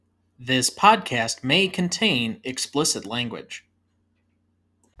This podcast may contain explicit language.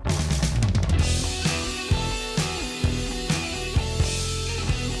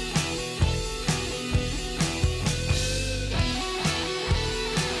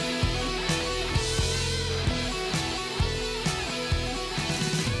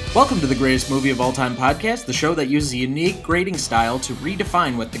 Welcome to the Greatest Movie of All Time podcast, the show that uses a unique grading style to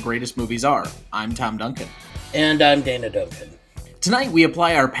redefine what the greatest movies are. I'm Tom Duncan. And I'm Dana Duncan. Tonight we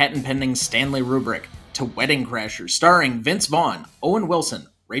apply our patent-pending Stanley rubric to Wedding Crashers, starring Vince Vaughn, Owen Wilson,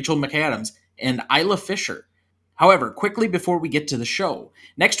 Rachel McAdams, and Isla Fisher. However, quickly before we get to the show,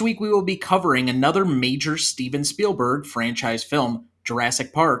 next week we will be covering another major Steven Spielberg franchise film,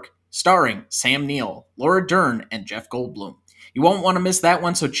 Jurassic Park, starring Sam Neill, Laura Dern, and Jeff Goldblum. You won't want to miss that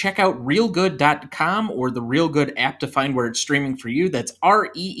one, so check out reelgood.com or the Real Good app to find where it's streaming for you. That's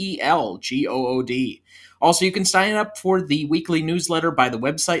REELGOOD. Also, you can sign up for the weekly newsletter by the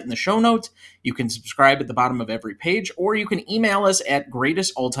website in the show notes. You can subscribe at the bottom of every page, or you can email us at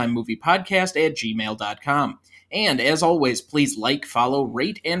greatestalltimemoviepodcast@gmail.com. And as always, please like, follow,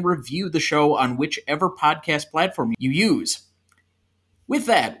 rate, and review the show on whichever podcast platform you use. With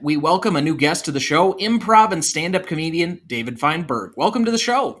that, we welcome a new guest to the show, improv and stand-up comedian David Feinberg. Welcome to the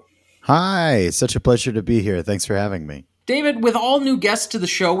show. Hi, such a pleasure to be here. Thanks for having me. David, with all new guests to the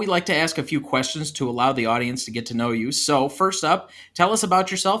show, we like to ask a few questions to allow the audience to get to know you. So first up, tell us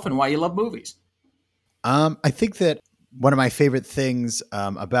about yourself and why you love movies. I think that one of my favorite things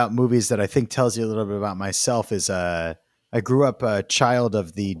about movies that I think tells you a little bit about myself is I grew up a child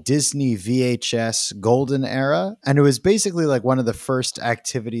of the Disney VHS golden era. And it was basically like one of the first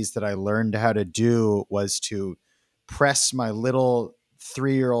activities that I learned how to do was to press my little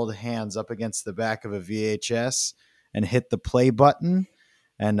 3-year-old hands up against the back of a VHS and hit the play button.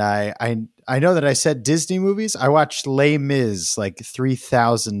 And I know that I said Disney movies. I watched Les Mis like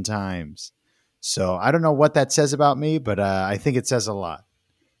 3,000 times. So I don't know what that says about me, but I think it says a lot.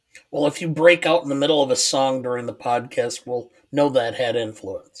 Well, if you break out in the middle of a song during the podcast, we'll know that had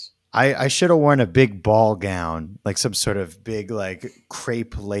influence. I should have worn a big ball gown, like some sort of big, like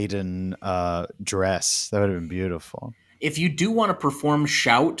crepe-laden dress. That would have been beautiful. If you do want to perform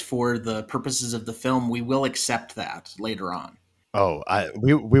Shout for the purposes of the film, we will accept that later on. Oh,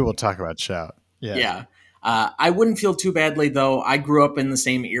 we will talk about Shout. Yeah. I wouldn't feel too badly, though. I grew up in the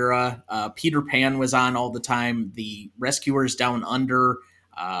same era. Peter Pan was on all the time. The Rescuers Down Under.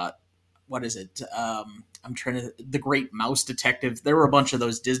 What is it? The Great Mouse Detective. There were a bunch of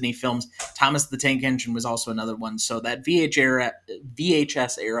those Disney films. Thomas the Tank Engine was also another one. So that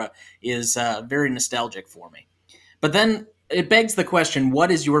VHS era is very nostalgic for me. But then it begs the question,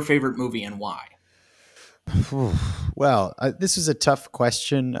 what is your favorite movie and why? Well, this was a tough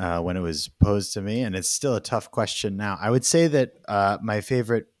question when it was posed to me, and it's still a tough question now. I would say that my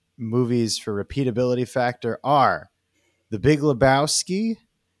favorite movies for repeatability factor are The Big Lebowski,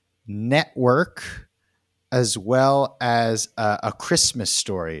 Network, as well as A Christmas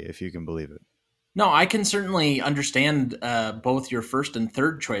Story, if you can believe it. No, I can certainly understand both your first and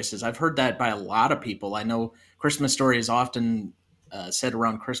third choices. I've heard that by a lot of people. I know Christmas Story is often said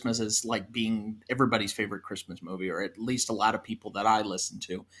around Christmas as like being everybody's favorite Christmas movie, or at least a lot of people that I listen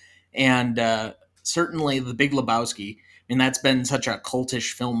to. And certainly The Big Lebowski, and that's been such a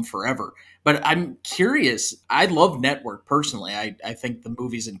cultish film forever. But I'm curious. I love Network personally. I think the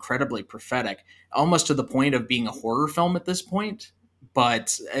movie's incredibly prophetic, almost to the point of being a horror film at this point.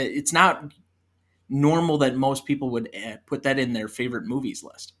 But it's not normal that most people would put that in their favorite movies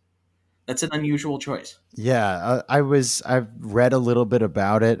list. That's an unusual choice. Yeah, I've read a little bit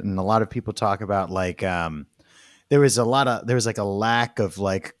about it, and a lot of people talk about like there was like a lack of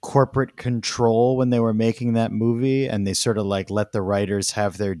like corporate control when they were making that movie, and they sort of like let the writers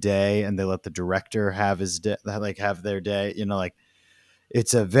have their day, and they let the director have have their day. You know, like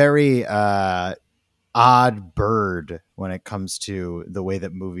it's a very odd bird when it comes to the way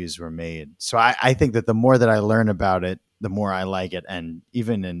that movies were made. So I think that the more that I learn about it, the more I like it. And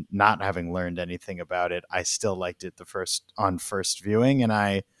even in not having learned anything about it, I still liked it on first viewing, and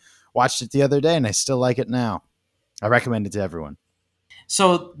I watched it the other day and I still like it now. I recommend it to everyone.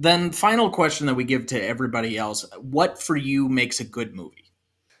 So then final question that we give to everybody else, what for you makes a good movie?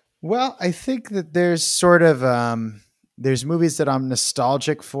 Well, I think that there's sort of, there's movies that I'm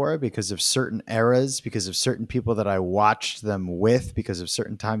nostalgic for because of certain eras, because of certain people that I watched them with, because of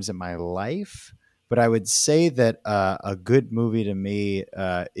certain times in my life. But I would say that a good movie to me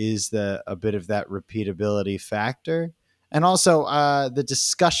is a bit of that repeatability factor. And also the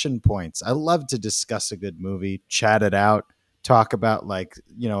discussion points. I love to discuss a good movie, chat it out, talk about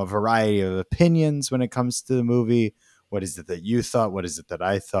a variety of opinions when it comes to the movie. What is it that you thought? What is it that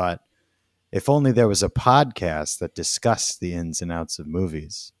I thought? If only there was a podcast that discussed the ins and outs of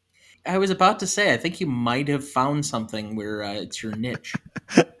movies. I was about to say, I think you might have found something where it's your niche.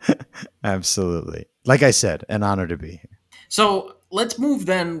 Absolutely. Like I said, an honor to be here. So let's move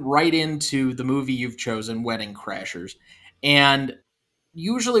then right into the movie you've chosen, Wedding Crashers. And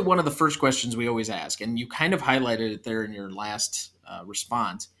usually one of the first questions we always ask, and you kind of highlighted it there in your last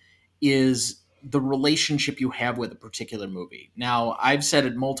response, is the relationship you have with a particular movie. Now, I've said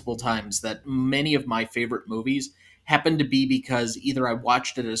it multiple times that many of my favorite movies happen to be because either I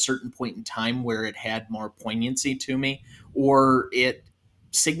watched it at a certain point in time where it had more poignancy to me, or it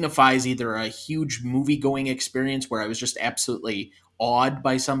signifies either a huge movie going experience where I was just absolutely awed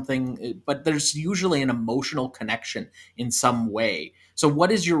by something, but there's usually an emotional connection in some way. So,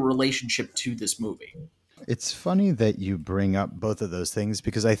 what is your relationship to this movie? It's funny that you bring up both of those things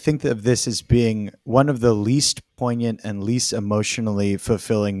because I think of this as being one of the least poignant and least emotionally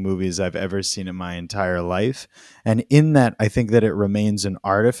fulfilling movies I've ever seen in my entire life. And in that, I think that it remains an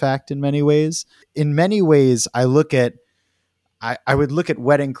artifact in many ways. In many ways, I would look at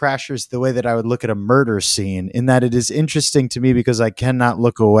Wedding Crashers the way that I would look at a murder scene, in that it is interesting to me because I cannot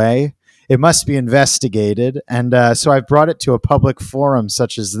look away. It must be investigated. And so I've brought it to a public forum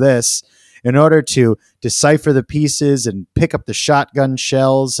such as this in order to decipher the pieces and pick up the shotgun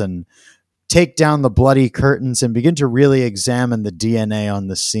shells and take down the bloody curtains and begin to really examine the DNA on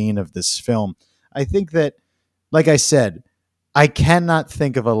the scene of this film. I think that, like I said, I cannot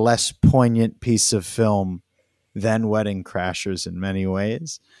think of a less poignant piece of film than Wedding Crashers in many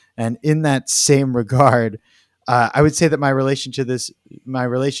ways. And in that same regard, I would say that my relationship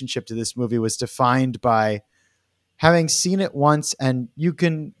to this movie was defined by having seen it once, and you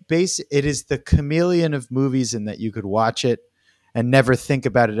can base it is the chameleon of movies in that you could watch it and never think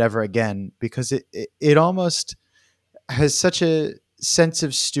about it ever again because it almost has such a sense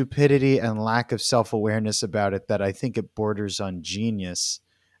of stupidity and lack of self-awareness about it that I think it borders on genius.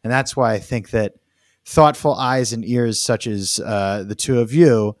 And that's why I think that thoughtful eyes and ears such as the two of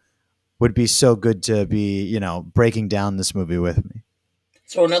you would be so good to be, breaking down this movie with me.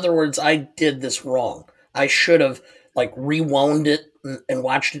 So, in other words, I did this wrong. I should have like rewound it and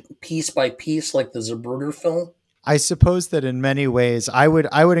watched it piece by piece, like the Zapruder film. I suppose that in many ways, I would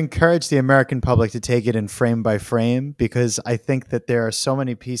encourage the American public to take it in frame by frame because I think that there are so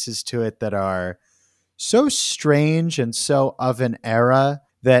many pieces to it that are so strange and so of an era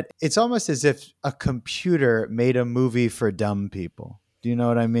that it's almost as if a computer made a movie for dumb people. Do you know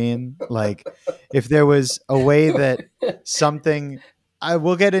what I mean? Like, if there was a way that something, I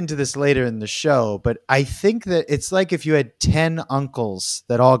will get into this later in the show, but I think that it's like if you had 10 uncles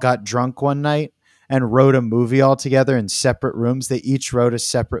that all got drunk one night and wrote a movie all together in separate rooms. They each wrote a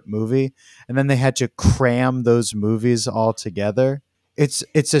separate movie, and then they had to cram those movies all together. It's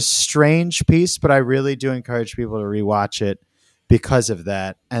a strange piece, but I really do encourage people to rewatch it because of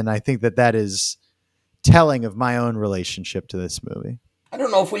that. And I think that that is telling of my own relationship to this movie. I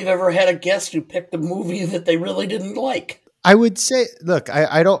don't know if we've ever had a guest who picked a movie that they really didn't like. I would say, look,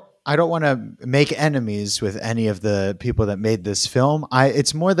 I don't want to make enemies with any of the people that made this film.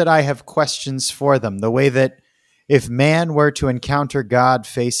 It's more that I have questions for them. The way that if man were to encounter God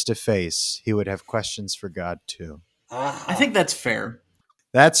face to face, he would have questions for God too. I Ah, think that's fair.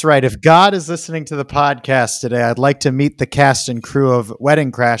 That's right. If God is listening to the podcast today, I'd like to meet the cast and crew of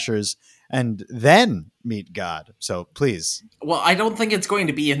Wedding Crashers and then meet God. So please. Well, I don't think it's going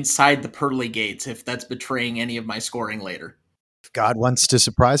to be inside the pearly gates if that's betraying any of my scoring later. If God wants to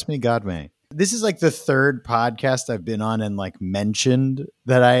surprise me, God may. This is like the third podcast I've been on and like mentioned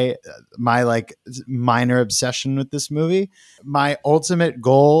that my like minor obsession with this movie. My ultimate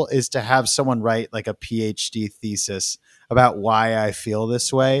goal is to have someone write like a PhD thesis about why I feel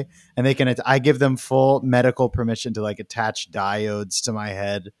this way, and I give them full medical permission to like attach diodes to my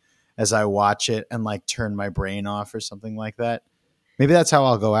head as I watch it and like turn my brain off or something like that. Maybe that's how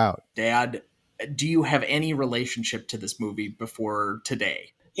I'll go out. Dad, do you have any relationship to this movie before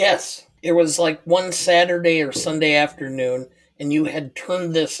today? yes. It was like one Saturday or Sunday afternoon, and you had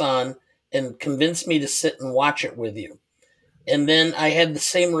turned this on and convinced me to sit and watch it with you. And then I had the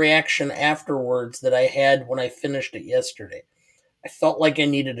same reaction afterwards that I had when I finished it yesterday. I felt like I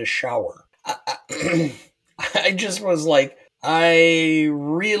needed a shower. I just was like, I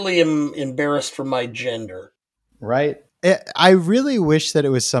really am embarrassed for my gender. Right. I really wish that it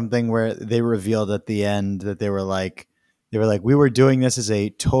was something where they revealed at the end that they were like, we were doing this as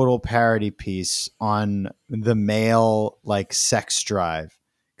a total parody piece on the male like sex drive.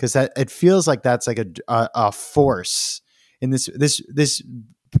 Cause that it feels like that's like a force in this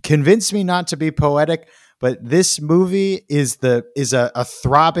convinced me not to be poetic, But this movie is a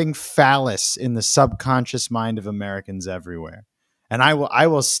throbbing phallus in the subconscious mind of Americans everywhere, and I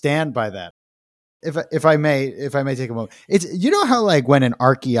will stand by that. If I may take a moment, it's, you know how, like, when an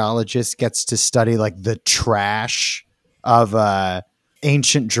archaeologist gets to study like the trash of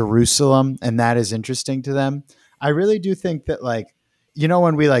ancient Jerusalem, and that is interesting to them. I really do think that, like,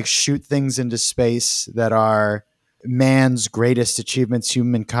 when we like shoot things into space that are man's greatest achievements,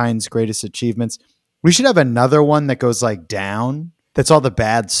 humankind's greatest achievements, we should have another one that goes like down. That's all the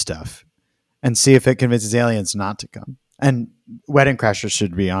bad stuff, and see if it convinces aliens not to come. And Wedding Crashers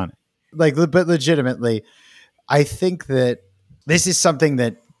should be on it. Like, but legitimately, I think that this is something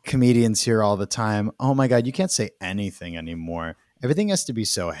that comedians hear all the time. Oh my God, you can't say anything anymore. Everything has to be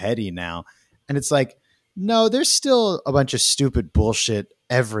so heady now. And it's like, no, there's still a bunch of stupid bullshit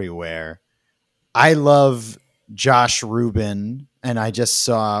everywhere. I love Josh Rubin, and I just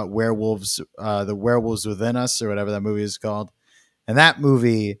saw The Werewolves Within Us, or whatever that movie is called. And that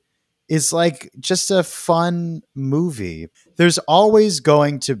movie is like just a fun movie. There's always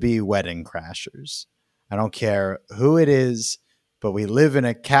going to be wedding crashers. I don't care who it is, but we live in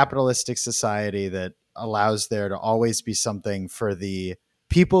a capitalistic society that allows there to always be something for the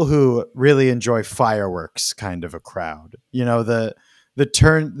people who really enjoy fireworks kind of a crowd. The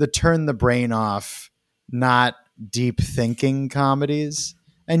turn the brain off, not deep thinking comedies.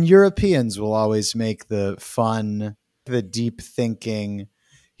 And Europeans will always make the fun, the deep thinking.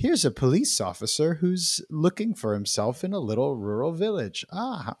 Here's a police officer who's looking for himself in a little rural village.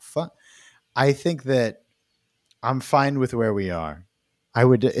 Ah, how fun. I think that I'm fine with where we are. I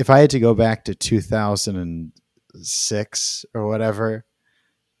would, if I had to go back to 2006 or whatever.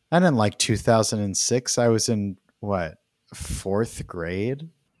 I didn't like 2006. I was in what, fourth grade?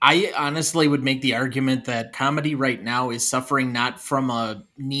 I honestly would make the argument that comedy right now is suffering not from a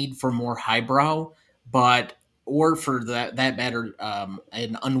need for more highbrow, but or for that matter,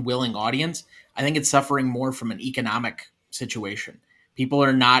 an unwilling audience. I think it's suffering more from an economic situation. People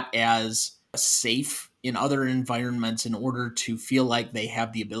are not as safe in other environments in order to feel like they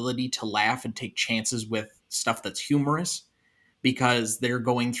have the ability to laugh and take chances with stuff that's humorous, because they're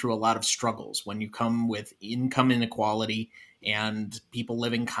going through a lot of struggles when you come with income inequality and people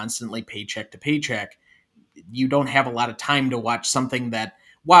living constantly paycheck to paycheck. You don't have a lot of time to watch something that,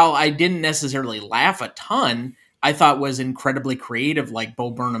 while I didn't necessarily laugh a ton, I thought was incredibly creative, like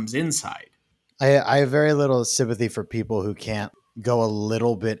Bo Burnham's Inside. I have very little sympathy for people who can't go a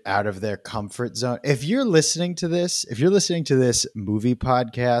little bit out of their comfort zone. If you're listening to this movie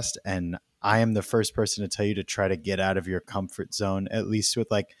podcast, and I am the first person to tell you to try to get out of your comfort zone, at least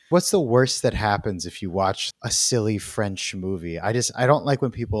with, like, what's the worst that happens if you watch a silly French movie? I don't like when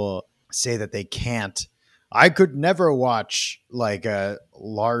people say that they can't. I could never watch like a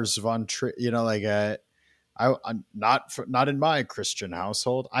Lars von Trier, like a I'm not in my Christian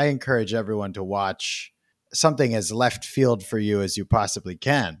household. I encourage everyone to watch something as left field for you as you possibly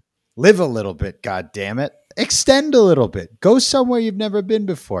can. Live a little bit, god damn it. Extend a little bit. Go somewhere you've never been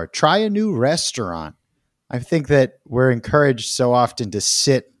before. Try a new restaurant. I think that we're encouraged so often to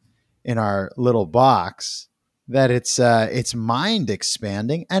sit in our little box that it's mind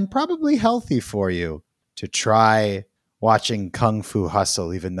expanding and probably healthy for you to try watching Kung Fu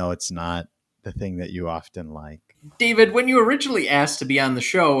Hustle, even though it's not the thing that you often like. David, when you originally asked to be on the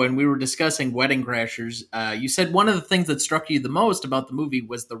show and we were discussing Wedding Crashers, you said one of the things that struck you the most about the movie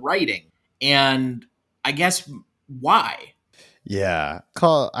was the writing. And I guess why? Yeah.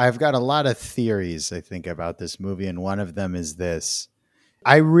 I've got a lot of theories, I think, about this movie, and one of them is this.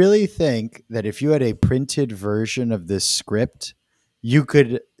 I really think that if you had a printed version of this script, you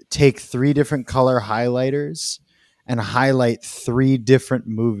could take three different color highlighters and highlight three different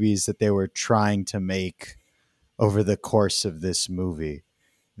movies that they were trying to make over the course of this movie.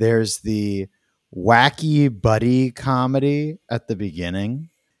 There's the wacky buddy comedy at the beginning.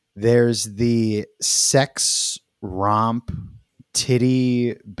 There's the sex romp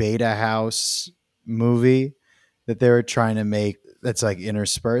titty beta house movie that they were trying to make that's like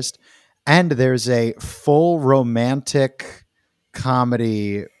interspersed. And there's a full romantic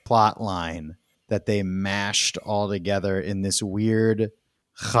comedy plot line that they mashed all together in this weird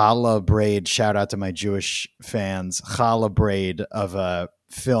challah braid, shout out to my Jewish fans, challah braid of a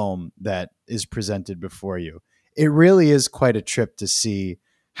film that is presented before you. It really is quite a trip to see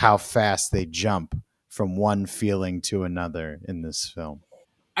how fast they jump from one feeling to another in this film.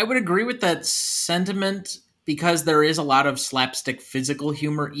 I would agree with that sentiment because there is a lot of slapstick physical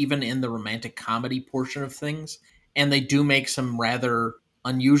humor even in the romantic comedy portion of things, and they do make some rather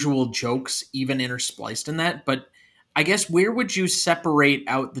unusual jokes even interspliced in that. But I guess where would you separate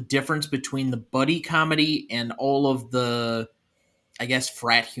out the difference between the buddy comedy and all of the, I guess,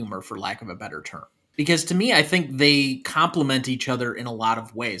 frat humor, for lack of a better term? Because to me, I think they complement each other in a lot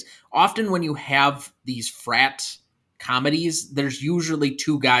of ways. Often, when you have these frat comedies, there's usually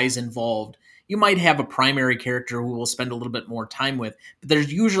two guys involved. You might have a primary character who will spend a little bit more time with, but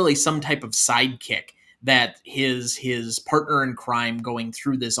there's usually some type of sidekick that his partner in crime going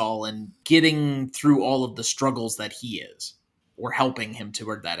through this all and getting through all of the struggles that he is, or helping him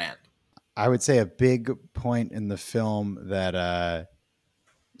toward that end. I would say a big point in the film that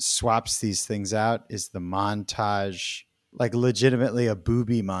swaps these things out is the montage, like legitimately a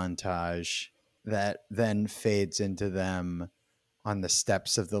booby montage that then fades into them on the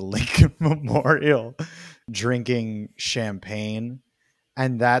steps of the Lincoln Memorial drinking champagne.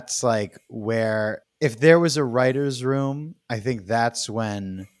 And that's like where, if there was a writer's room, I think that's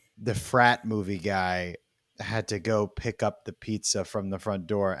when the frat movie guy had to go pick up the pizza from the front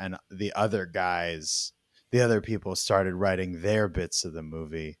door, and the other people started writing their bits of the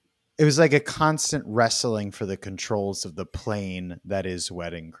movie. It was like a constant wrestling for the controls of the plane that is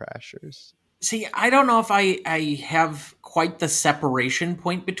Wedding Crashers. See, I don't know if I have quite the separation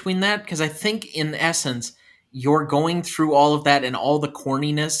point between that, because I think in essence you're going through all of that and all the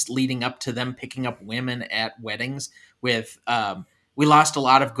corniness leading up to them picking up women at weddings with we lost a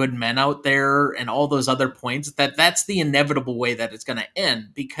lot of good men out there and all those other points, that's the inevitable way that it's going to end,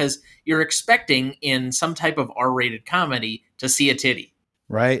 because you're expecting in some type of R-rated comedy to see a titty.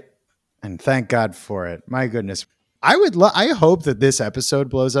 Right? And thank God for it. My goodness. I hope that this episode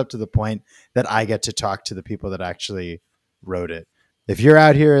blows up to the point that I get to talk to the people that actually wrote it. If you're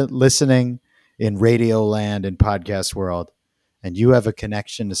out here listening in radio land and podcast world and you have a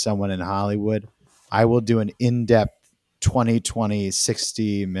connection to someone in Hollywood, I will do an in-depth 2020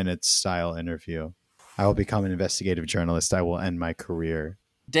 60 minutes style interview. I will become an investigative journalist. I will end my career.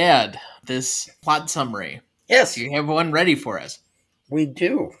 Dad, this plot summary. Do Yes, you have one ready for us? we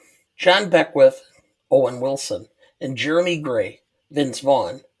do. John Beckwith, Owen Wilson, and Jeremy Gray, Vince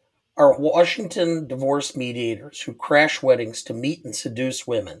Vaughn, are Washington divorce mediators who crash weddings to meet and seduce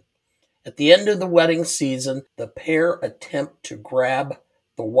women. At the end of the wedding season, the pair attempt to grab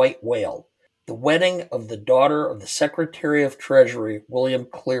the white whale, the wedding of the daughter of the Secretary of Treasury, William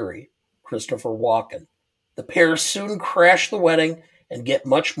Cleary, Christopher Walken. The pair soon crash the wedding and get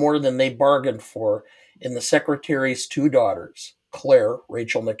much more than they bargained for in the Secretary's two daughters, Claire,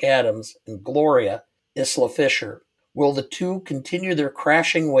 Rachel McAdams, and Gloria, Isla Fisher. Will the two continue their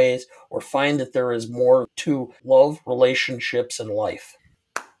crashing ways or find that there is more to love, relationships, and life?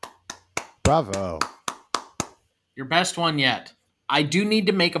 Bravo. Your best one yet. I do need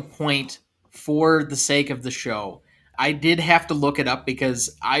to make a point for the sake of the show. I did have to look it up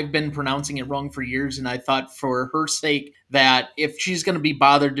because I've been pronouncing it wrong for years, and I thought for her sake that if she's going to be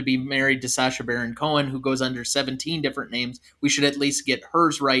bothered to be married to Sacha Baron Cohen, who goes under 17 different names, we should at least get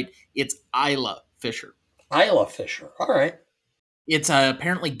hers right. It's Isla Fisher. Isla Fisher. All right. It's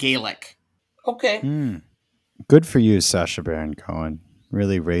apparently Gaelic. Okay. Good for you, Sacha Baron Cohen.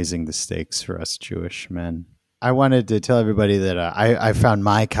 Really raising the stakes for us Jewish men. I wanted to tell everybody that I found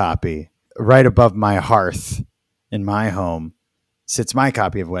my copy right above my hearth in my home. Sits my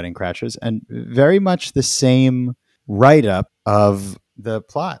copy of Wedding Crashers, and very much the same write-up of the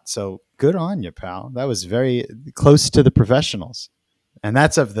plot. So good on you, pal. That was very close to the professionals. And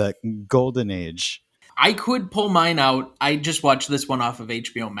that's of the golden age. I could pull mine out. I just watched this one off of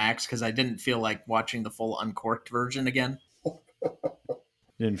HBO Max because I didn't feel like watching the full uncorked version again.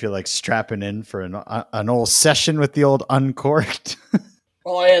 Didn't feel like strapping in for an old session with the old uncorked.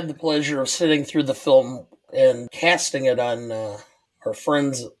 Well, I had the pleasure of sitting through the film and casting it on our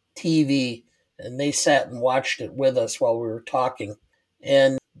friend's TV, and they sat and watched it with us while we were talking.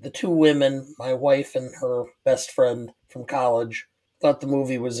 And the two women, my wife and her best friend from college, thought the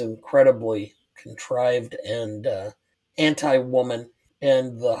movie was incredibly contrived and anti-woman.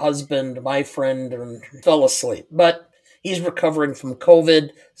 And the husband, my friend, fell asleep. But he's recovering from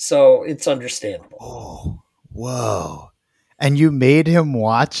COVID, so it's understandable. Oh, whoa. And you made him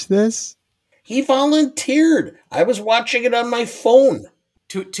watch this? He volunteered. I was watching it on my phone.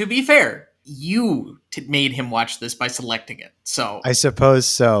 To be fair, you made him watch this by selecting it. So I suppose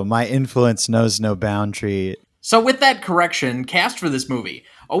so. My influence knows no boundary. So with that correction, cast for this movie: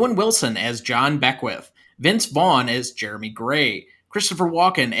 Owen Wilson as John Beckwith, Vince Vaughn as Jeremy Gray, Christopher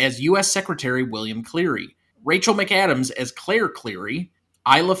Walken as U.S. Secretary William Cleary, Rachel McAdams as Claire Cleary,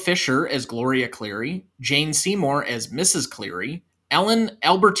 Isla Fisher as Gloria Cleary, Jane Seymour as Mrs. Cleary, Ellen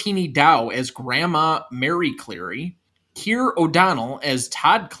Albertini Dow as Grandma Mary Cleary, Keir O'Donnell as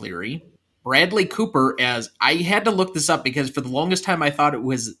Todd Cleary, Bradley Cooper as, I had to look this up because for the longest time I thought it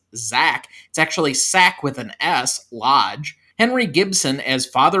was Zach. It's actually Sack with an S, Lodge. Henry Gibson as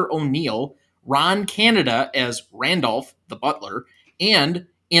Father O'Neill. Ron Canada as Randolph, the butler. And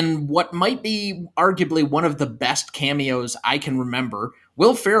in what might be arguably one of the best cameos I can remember,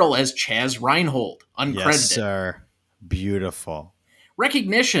 Will Ferrell as Chaz Reinhold, Yes, uncredited. sir. Beautiful.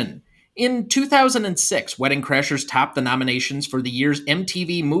 Recognition. In 2006, Wedding Crashers topped the nominations for the year's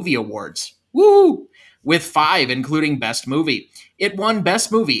MTV Movie Awards. Woo! With 5, including Best Movie. It won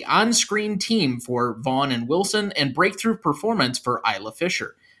Best Movie On-Screen Team for Vaughn and Wilson and Breakthrough Performance for Isla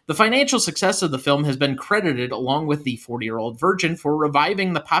Fisher. The financial success of the film has been credited, along with The 40-Year-Old Virgin, for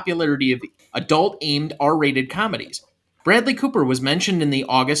reviving the popularity of adult-aimed R-rated comedies. Bradley Cooper was mentioned in the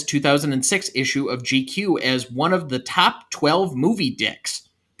August 2006 issue of GQ as one of the top 12 movie dicks.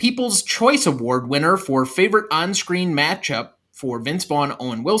 People's Choice Award winner for Favorite On-Screen Matchup for Vince Vaughn,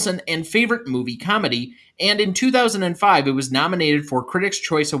 Owen Wilson, and Favorite Movie Comedy, and in 2005 it was nominated for Critics'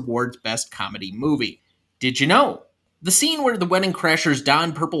 Choice Awards Best Comedy Movie. Did you know? The scene where the Wedding Crashers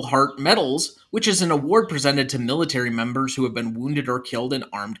don Purple Heart medals, which is an award presented to military members who have been wounded or killed in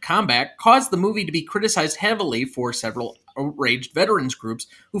armed combat, caused the movie to be criticized heavily for several outraged veterans groups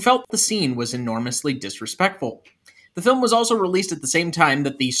who felt the scene was enormously disrespectful. The film was also released at the same time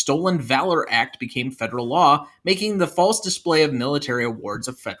that the Stolen Valor Act became federal law, making the false display of military awards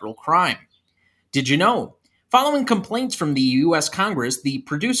a federal crime. Did you know? Following complaints from the U.S. Congress, the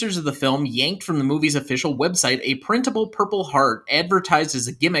producers of the film yanked from the movie's official website a printable Purple Heart advertised as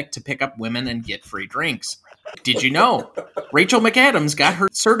a gimmick to pick up women and get free drinks. Did you know? Rachel McAdams got her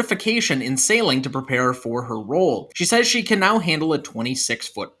certification in sailing to prepare for her role. She says she can now handle a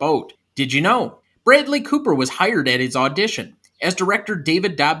 26-foot boat. Did you know? Bradley Cooper was hired at his audition. As director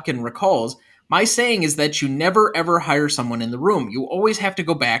David Dobkin recalls, my saying is that you never ever hire someone in the room. You always have to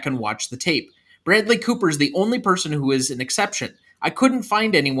go back and watch the tape. Bradley Cooper is the only person who is an exception. I couldn't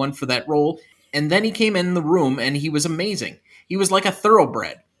find anyone for that role, and then he came in the room and he was amazing. He was like a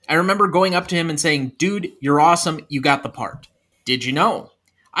thoroughbred. I remember going up to him and saying, "Dude, you're awesome. You got the part." Did you know?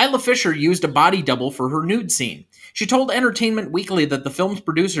 Isla Fisher used a body double for her nude scene. She told Entertainment Weekly that the film's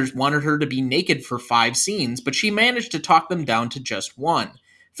producers wanted her to be naked for 5 scenes, but she managed to talk them down to just 1.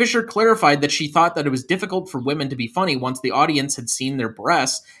 Fisher clarified that she thought that it was difficult for women to be funny once the audience had seen their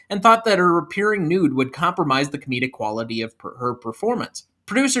breasts, and thought that her appearing nude would compromise the comedic quality of her performance.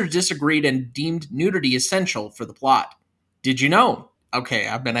 Producers disagreed and deemed nudity essential for the plot. Did you know? Okay,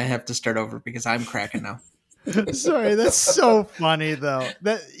 I'm gonna have to start over because I'm cracking now. Sorry, that's so funny though.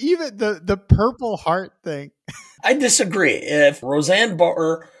 That even the Purple Heart thing. I disagree. If Roseanne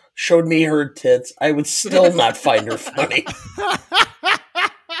Barr showed me her tits, I would still not find her funny.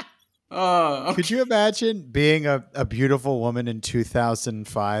 Okay. Could you imagine being a beautiful woman in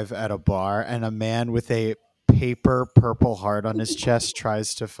 2005 at a bar and a man with a paper purple heart on his chest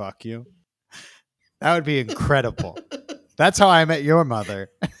tries to fuck you? That would be incredible. That's how I met your mother.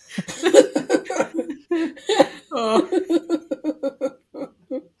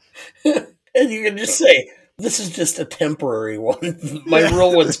 And you can just say, "This is just a temporary one. My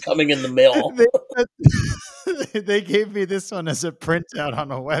real one's coming in the mail." They gave me this one as a printout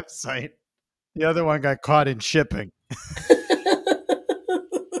on a website. The other one got caught in shipping.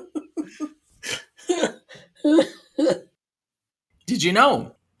 Did you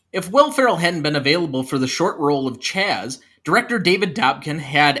know? If Will Ferrell hadn't been available for the short role of Chaz, director David Dobkin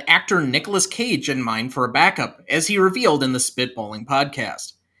had actor Nicolas Cage in mind for a backup, as he revealed in the Spitballing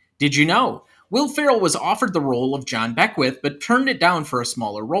podcast. Did you know? Will Ferrell was offered the role of John Beckwith, but turned it down for a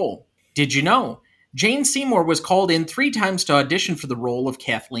smaller role. Did you know? Jane Seymour was called in 3 times to audition for the role of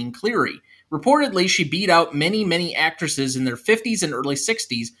Kathleen Cleary. Reportedly, she beat out many actresses in their 50s and early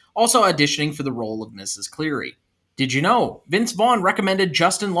 60s, also auditioning for the role of Mrs. Cleary. Did you know? Vince Vaughn recommended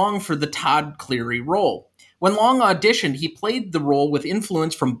Justin Long for the Todd Cleary role. When Long auditioned, he played the role with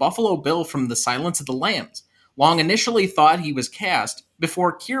influence from Buffalo Bill from The Silence of the Lambs. Long initially thought he was cast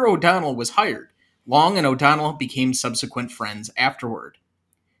before Keir O'Donnell was hired. Long and O'Donnell became subsequent friends afterward.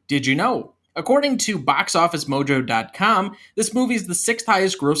 Did you know? According to BoxOfficeMojo.com, this movie is the 6th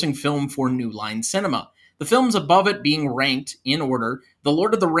highest grossing film for New Line Cinema. The films above it being ranked, in order, The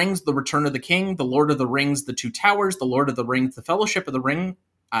Lord of the Rings, The Return of the King, The Lord of the Rings, The Two Towers, The Lord of the Rings, The Fellowship of the Ring,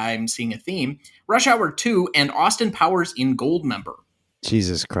 I'm seeing a theme, Rush Hour 2, and Austin Powers in Goldmember.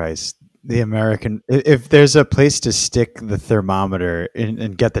 Jesus Christ. The American, if there's a place to stick the thermometer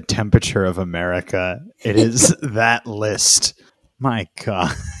and get the temperature of America, it is that list. My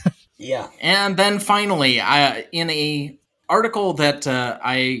God. Yeah. And then finally, in a article that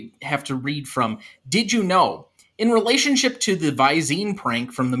I have to read from, Did You Know? In relationship to the Visine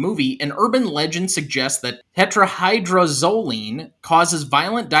prank from the movie, an urban legend suggests that tetrahydrozoline causes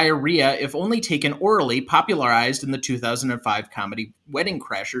violent diarrhea if only taken orally, popularized in the 2005 comedy Wedding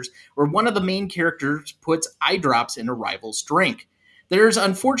Crashers, where one of the main characters puts eye drops in a rival's drink. There's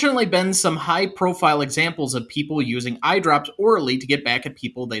unfortunately been some high profile examples of people using eye drops orally to get back at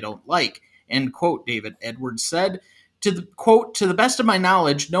people they don't like. End quote, David Edwards said. To the best of my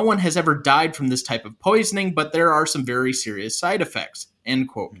knowledge, no one has ever died from this type of poisoning, but there are some very serious side effects. End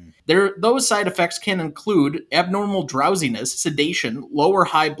quote. Those side effects can include abnormal drowsiness, sedation, lower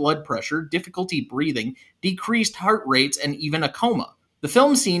high blood pressure, difficulty breathing, decreased heart rates, and even a coma. The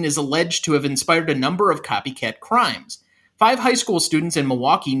film scene is alleged to have inspired a number of copycat crimes. 5 high school students in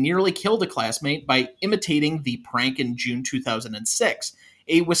Milwaukee nearly killed a classmate by imitating the prank in June 2006.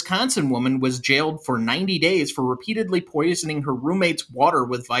 A Wisconsin woman was jailed for 90 days for repeatedly poisoning her roommate's water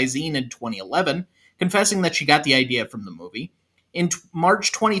with Visine in 2011, confessing that she got the idea from the movie. In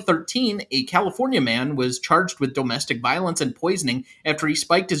March 2013, a California man was charged with domestic violence and poisoning after he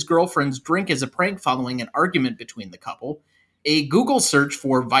spiked his girlfriend's drink as a prank following an argument between the couple. A Google search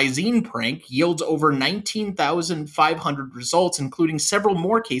for Visine prank yields over 19,500 results, including several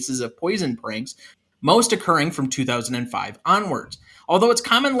more cases of poison pranks, most occurring from 2005 onwards. Although it's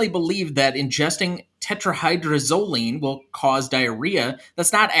commonly believed that ingesting tetrahydrozoline will cause diarrhea,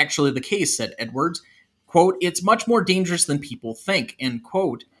 that's not actually the case, said Edwards. Quote, it's much more dangerous than people think, end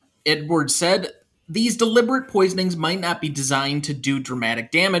quote. Edwards said, these deliberate poisonings might not be designed to do dramatic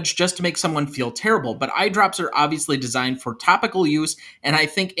damage just to make someone feel terrible, but eye drops are obviously designed for topical use, and I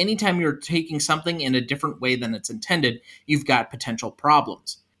think anytime you're taking something in a different way than it's intended, you've got potential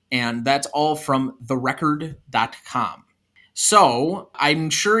problems. And that's all from therecord.com. So I'm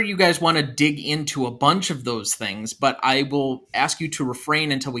sure you guys want to dig into a bunch of those things, but I will ask you to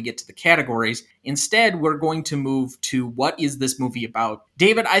refrain until we get to the categories. Instead, we're going to move to what is this movie about?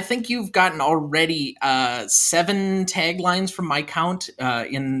 David, I think you've gotten already 7 taglines from my count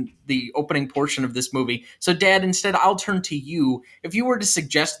in the opening portion of this movie. So Dad, instead I'll turn to you. If you were to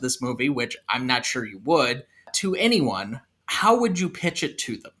suggest this movie, which I'm not sure you would, to anyone, how would you pitch it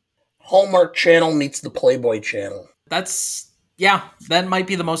to them? Hallmark Channel meets the Playboy Channel. That might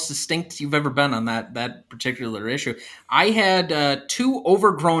be the most distinct you've ever been on that particular issue. I had 2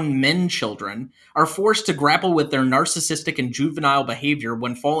 overgrown men children are forced to grapple with their narcissistic and juvenile behavior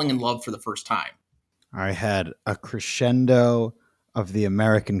when falling in love for the first time. I had a crescendo of the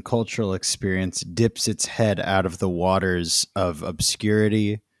American cultural experience dips its head out of the waters of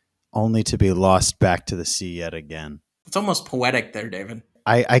obscurity, only to be lost back to the sea yet again. It's almost poetic there, David.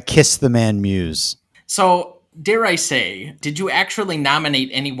 I kiss the man muse. So, dare I say, did you actually nominate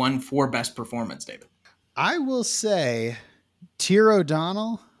anyone for Best Performance, David? I will say Tyr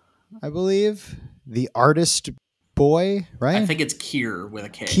O'Donnell, I believe, the artist boy, right? I think it's Keir with a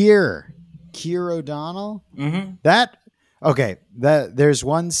K. Keir O'Donnell. Mm-hmm. There's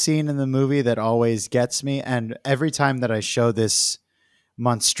one scene in the movie that always gets me, and every time that I show this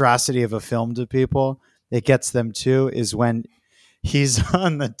monstrosity of a film to people, it gets them too, is when he's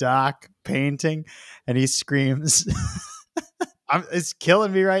on the dock painting and he screams, it's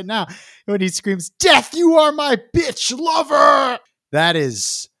killing me right now, when he screams, "Death, you are my bitch lover!" That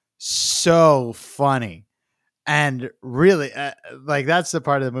is so funny. And really, that's the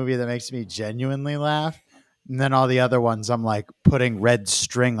part of the movie that makes me genuinely laugh. And then all the other ones, I'm like putting red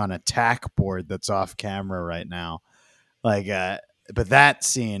string on a tack board that's off camera right now. But that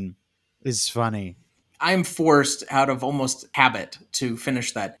scene is funny. I'm forced out of almost habit to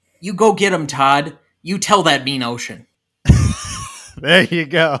finish that. You go get him, Todd. You tell that mean ocean. There you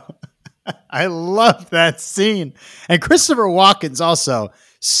go. I love that scene. And Christopher Walken's also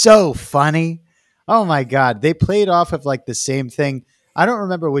so funny. Oh my God. They played off of like the same thing. I don't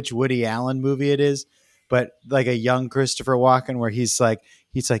remember which Woody Allen movie it is, but like a young Christopher Walken where he's like,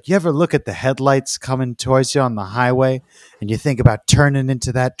 you ever look at the headlights coming towards you on the highway and you think about turning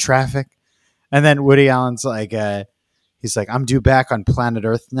into that traffic? And then Woody Allen's like, he's like, I'm due back on planet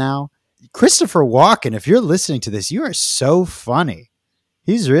Earth now. Christopher Walken, if you're listening to this, you are so funny.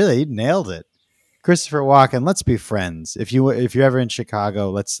 He nailed it. Christopher Walken, let's be friends. If you're ever in Chicago,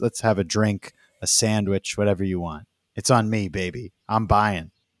 let's have a drink, a sandwich, whatever you want. It's on me, baby. I'm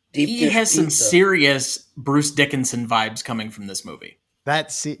buying. He has some serious Bruce Dickinson vibes coming from this movie.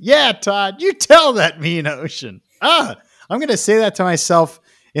 Yeah, Todd, you tell that mean ocean. I'm going to say that to myself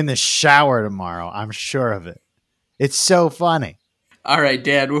in the shower tomorrow. I'm sure of it. It's so funny. All right,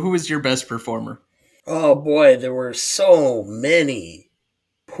 Dad, who was your best performer? Oh boy, there were so many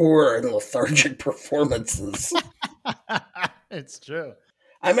poor and lethargic performances. It's true.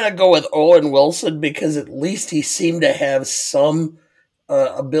 I'm going to go with Owen Wilson because at least he seemed to have some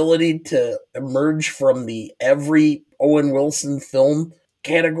ability to emerge from the every Owen Wilson film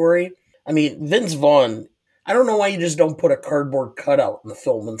category. I mean, Vince Vaughn, I don't know why you just don't put a cardboard cutout in the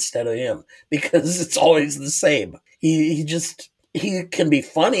film instead of him because it's always the same. He can be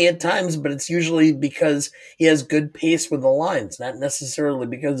funny at times, but it's usually because he has good pace with the lines, not necessarily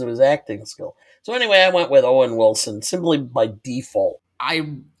because of his acting skill. So anyway, I went with Owen Wilson simply by default.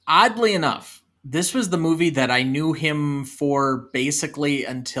 I oddly enough, this was the movie that I knew him for basically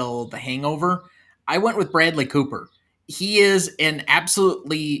until The Hangover. I went with Bradley Cooper. He is an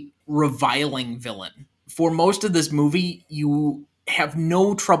absolutely reviling villain. For most of this movie, you have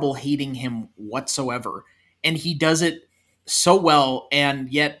no trouble hating him whatsoever, and he does it so well.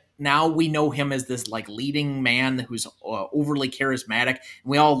 And yet now we know him as this like leading man who's overly charismatic.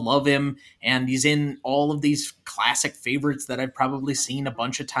 We all love him, and he's in all of these classic favorites that I've probably seen a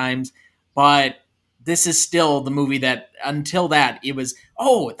bunch of times. But this is still the movie that until that it was,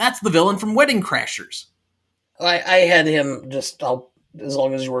 oh, that's the villain from Wedding Crashers. I had him just, as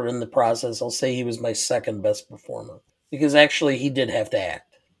long as we're in the process, I'll say he was my second best performer because actually he did have to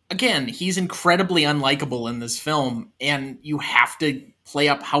act. Again, he's incredibly unlikable in this film, and you have to play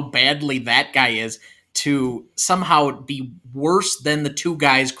up how badly that guy is to somehow be worse than the two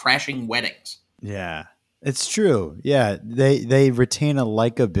guys crashing weddings. Yeah, it's true. Yeah, they retain a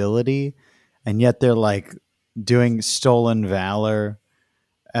likability, and yet they're like doing stolen valor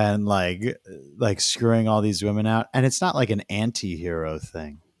and like screwing all these women out. And it's not like an anti-hero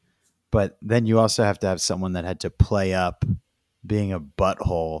thing. But then you also have to have someone that had to play up being a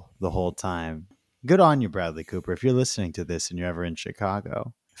butthole the whole time. Good on you, Bradley Cooper. If you're listening to this and you're ever in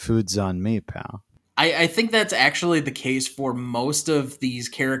Chicago, food's on me, pal. I think that's actually the case for most of these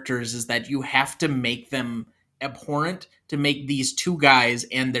characters is that you have to make them abhorrent to make these two guys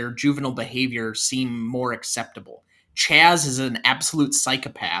and their juvenile behavior seem more acceptable. Chaz is an absolute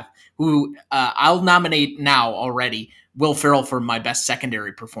psychopath who I'll nominate now already Will Ferrell for my best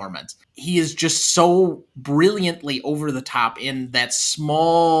secondary performance. He is just so brilliantly over the top in that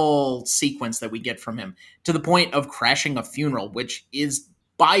small sequence that we get from him to the point of crashing a funeral, which is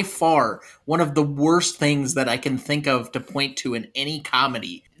by far one of the worst things that I can think of to point to in any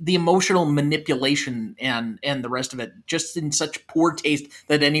comedy. The emotional manipulation and the rest of it, just in such poor taste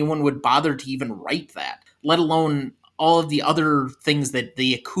that anyone would bother to even write that, let alone all of the other things that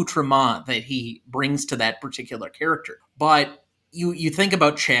the accoutrement that he brings to that particular character. But you think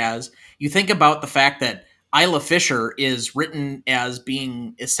about Chaz, you think about the fact that Isla Fisher is written as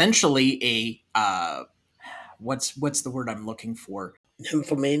being essentially a what's the word I'm looking for?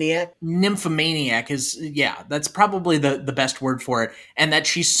 Nymphomaniac? Nymphomaniac is, yeah, that's probably the best word for it. And that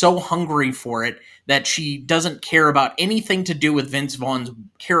she's so hungry for it that she doesn't care about anything to do with Vince Vaughn's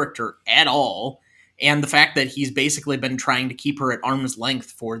character at all. And the fact that he's basically been trying to keep her at arm's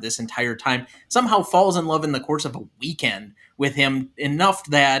length for this entire time, somehow falls in love in the course of a weekend with him enough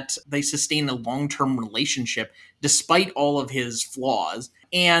that they sustain a long-term relationship despite all of his flaws.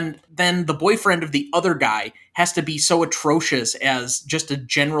 And then the boyfriend of the other guy has to be so atrocious as just a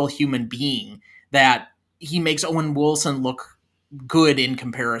general human being that he makes Owen Wilson look good in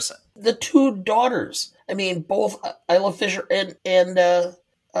comparison. The two daughters, I mean, both Isla Fisher and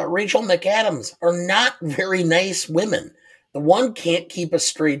Rachel McAdams are not very nice women. The one can't keep a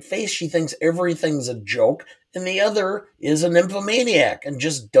straight face. She thinks everything's a joke. And the other is a nymphomaniac and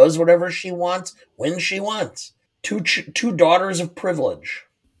just does whatever she wants when she wants. Two daughters of privilege.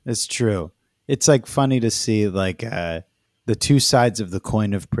 It's true. It's like funny to see like the two sides of the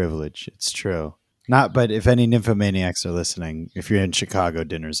coin of privilege. It's true. Not, but if any nymphomaniacs are listening, if you're in Chicago,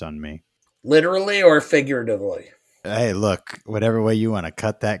 dinner's on me. Literally or figuratively? Hey, look, whatever way you want to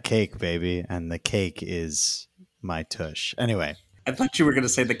cut that cake, baby. And the cake is my tush. Anyway. I thought you were going to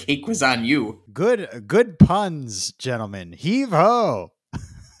say the cake was on you. Good puns, gentlemen. Heave ho.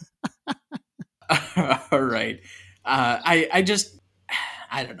 All right. I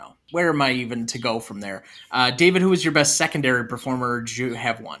don't know. Where am I even to go from there? David, who was your best secondary performer? Did you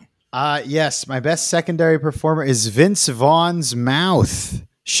have one? Yes, my best secondary performer is Vince Vaughn's mouth.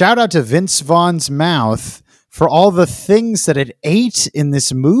 Shout out to Vince Vaughn's mouth for all the things that it ate in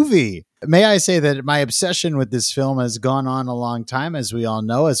this movie. May I say that my obsession with this film has gone on a long time, as we all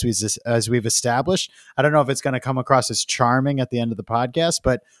know, as we've established. I don't know if it's going to come across as charming at the end of the podcast,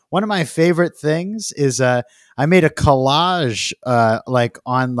 but one of my favorite things is I made a collage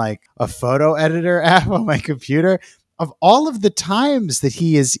on a photo editor app on my computer of all of the times that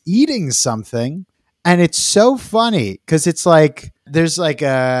he is eating something. And it's so funny because it's like there's like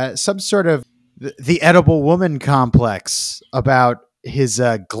some sort of the edible woman complex about his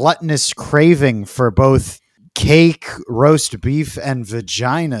gluttonous craving for both cake, roast beef, and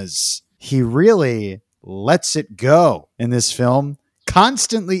vaginas. He really lets it go in this film,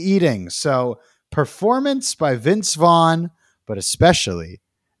 constantly eating. So, performance by Vince Vaughn, but especially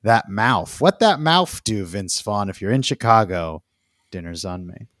that mouth. What that mouth do, Vince Vaughn? If you're in Chicago, dinner's on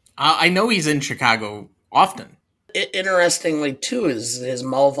me. I know he's in Chicago often. Interestingly, too, is his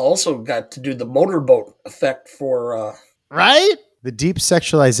mouth also got to do the motorboat effect for. Right? The deep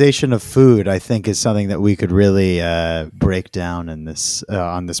sexualization of food, I think, is something that we could really break down in this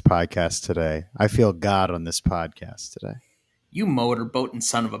on this podcast today. I feel God on this podcast today. You motorboating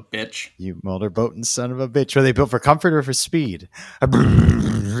son of a bitch. You motorboating son of a bitch. Are they built for comfort or for speed? I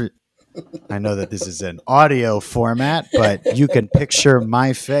know that this is an audio format, but you can picture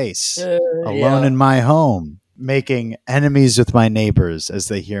my face alone Yeah. in my home, making enemies with my neighbors as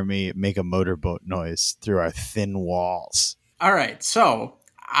they hear me make a motorboat noise through our thin walls. All right, so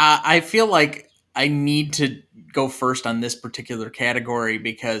I feel like I need to go first on this particular category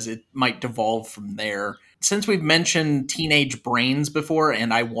because it might devolve from there. Since we've mentioned teenage brains before,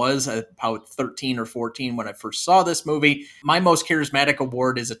 and I was about 13 or 14 when I first saw this movie, my most charismatic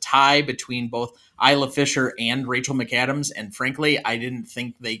award is a tie between both Isla Fisher and Rachel McAdams. And frankly, I didn't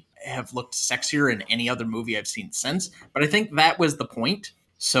think they have looked sexier in any other movie I've seen since. But I think that was the point.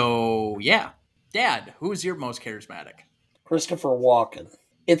 So, yeah. Dad, who's your most charismatic? Christopher Walken.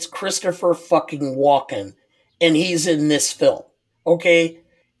 It's Christopher fucking Walken, and he's in this film. Okay,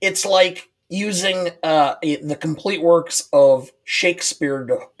 it's like using the complete works of Shakespeare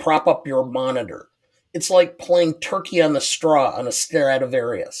to prop up your monitor. It's like playing turkey on the straw on a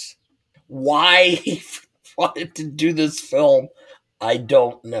Stradivarius. Why he wanted to do this film, I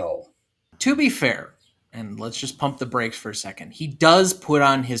don't know. To be fair, and let's just pump the brakes for a second, he does put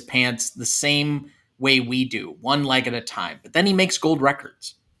on his pants the same way we do, one leg at a time, but then he makes gold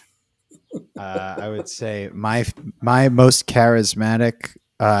records. I would say my most charismatic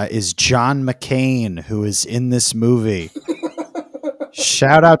is John McCain, who is in this movie.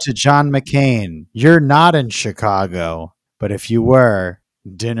 Shout out to John McCain. You're not in Chicago, but if you were,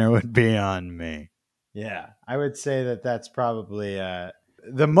 dinner would be on me. Yeah, I would say that that's probably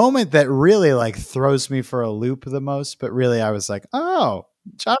the moment that really like throws me for a loop the most. But really, I was like, oh,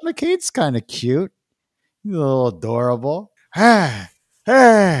 John McCain's kind of cute. He's a little adorable.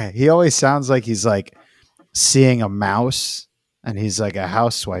 He always sounds like he's like seeing a mouse, and he's like a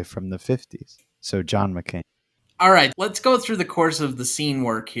housewife from the 50s. So John McCain. All right, let's go through the course of the scene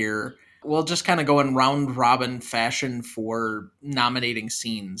work here. We'll just kind of go in round robin fashion for nominating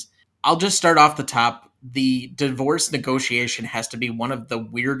scenes. I'll just start off the top. The divorce negotiation has to be one of the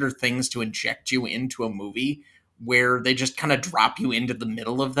weirder things to inject you into a movie where they just kind of drop you into the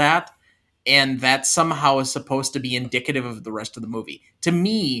middle of that. And that somehow is supposed to be indicative of the rest of the movie. To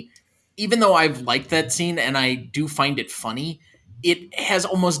me, even though I've liked that scene and I do find it funny, it has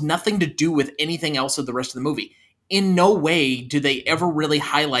almost nothing to do with anything else of the rest of the movie. In no way do they ever really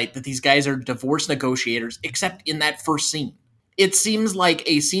highlight that these guys are divorce negotiators, except in that first scene. It seems like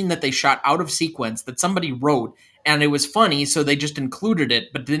a scene that they shot out of sequence that somebody wrote, and it was funny, so they just included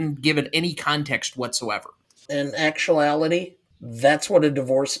it, but didn't give it any context whatsoever. In actuality, that's what a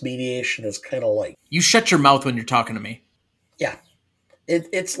divorce mediation is kind of like. You shut your mouth when you're talking to me. Yeah,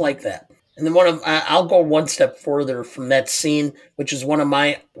 it's like that. And then I'll go one step further from that scene, which is one of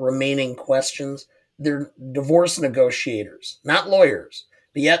my remaining questions. They're divorce negotiators, not lawyers,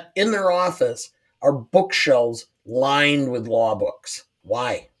 but yet in their office are bookshelves lined with law books.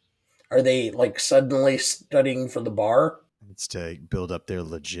 Why? Are they like suddenly studying for the bar? It's to build up their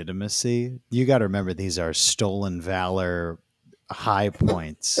legitimacy. You got to remember these are stolen valor high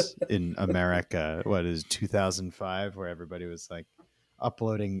points in America. What is 2005, where everybody was like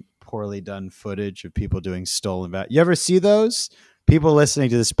uploading poorly done footage of people doing stolen valor. You ever see those? People listening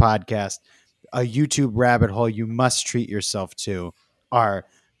to this podcast, a YouTube rabbit hole you must treat yourself to are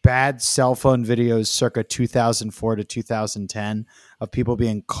bad cell phone videos circa 2004 to 2010 of people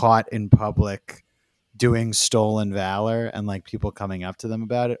being caught in public doing stolen valor and like people coming up to them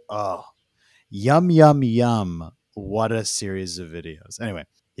about it. Oh, yum, yum, yum. What a series of videos. Anyway,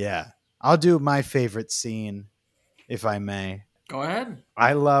 yeah, I'll do my favorite scene, if I may. Go ahead.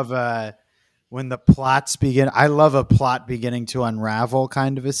 I love when the plots begin. I love a plot beginning to unravel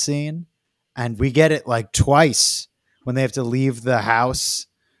kind of a scene. And we get it like twice when they have to leave the house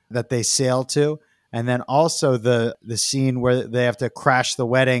that they sail to. And then also the scene where they have to crash the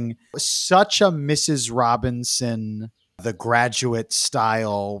wedding. Such a Mrs. Robinson, The Graduate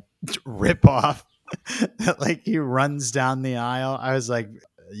style ripoff. Like he runs down the aisle. I was like,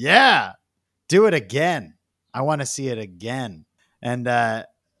 yeah, do it again. I want to see it again. And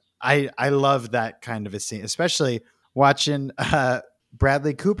I love that kind of a scene, especially watching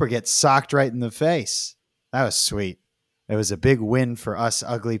Bradley Cooper get socked right in the face. That was sweet. It was a big win for us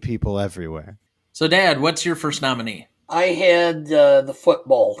ugly people everywhere. So, Dad, what's your first nominee? I had the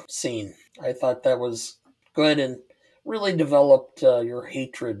football scene. I thought that was good and really developed your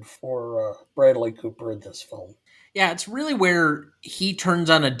hatred for Bradley Cooper in this film. Yeah, it's really where he turns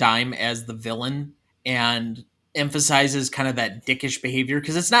on a dime as the villain and emphasizes kind of that dickish behavior,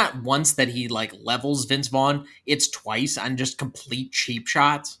 because it's not once that he like levels Vince Vaughn, it's twice on just complete cheap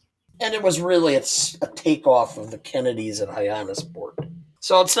shots. And it was really a takeoff of the Kennedys at Hyannisport.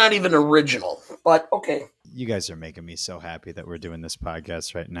 So it's not even original, but okay. You guys are making me so happy that we're doing this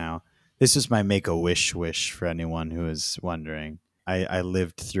podcast right now. This is my make a wish for anyone who is wondering. I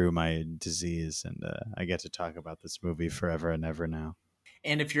lived through my disease and I get to talk about this movie forever and ever now.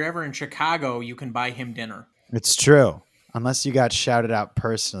 And if you're ever in Chicago, you can buy him dinner. It's true. Unless you got shouted out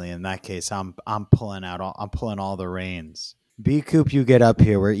personally, in that case, I'm pulling all the reins. B Coop, you get up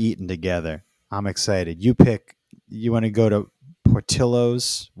here. We're eating together. I'm excited. You pick. You want to go to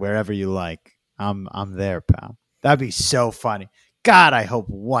Portillo's, wherever you like. I'm there, pal. That'd be so funny. God, I hope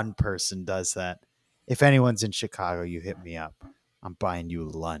one person does that. If anyone's in Chicago, you hit me up. I'm buying you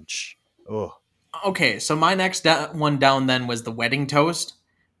lunch. Oh, Okay, so my next one down then was the wedding toast,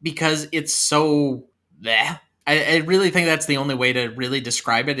 because it's so bleh. I really think that's the only way to really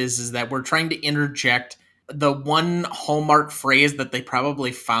describe it is that we're trying to interject the one hallmark phrase that they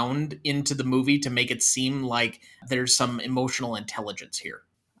probably found into the movie to make it seem like there's some emotional intelligence here.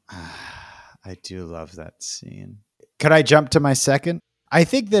 I do love that scene. Could I jump to my second? I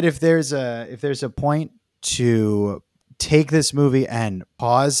think that if there's a point to take this movie and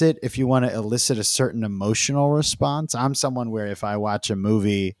pause it if you want to elicit a certain emotional response. I'm someone where if I watch a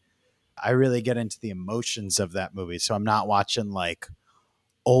movie, I really get into the emotions of that movie. So I'm not watching like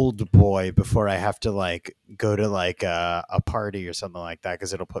Old Boy before I have to like go to like a party or something like that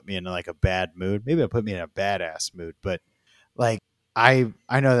because it'll put me in like a bad mood. Maybe it'll put me in a badass mood, but like I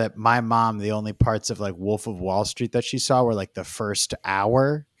know that my mom, the only parts of like Wolf of Wall Street that she saw were like the first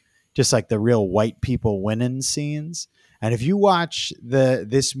hour, just like the real white people winning scenes. And if you watch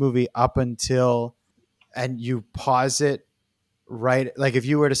this movie up until and you pause it right, like if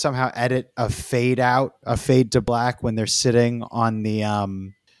you were to somehow edit a fade out, a fade to black when they're sitting on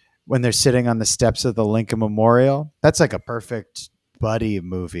the steps of the Lincoln Memorial, that's like a perfect buddy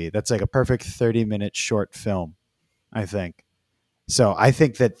movie. That's like a perfect 30-minute short film, I think. So I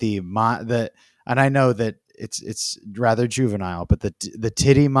think that and I know that it's rather juvenile, but the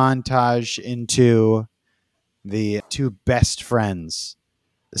titty montage into the two best friends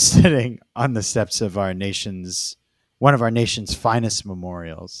sitting on the steps of one of our nation's finest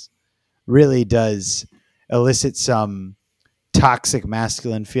memorials really does elicit some toxic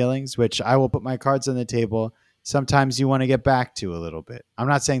masculine feelings, which I will put my cards on the table. Sometimes you want to get back to a little bit. I'm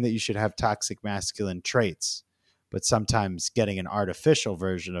not saying that you should have toxic masculine traits, but sometimes getting an artificial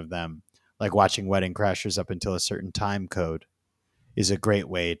version of them, like watching Wedding Crashers up until a certain time code, is a great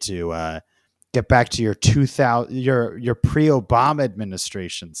way to get back to your 2000 your pre-Obama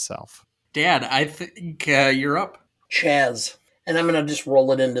administration self. Dad, I think you're up. Chaz. And I'm going to just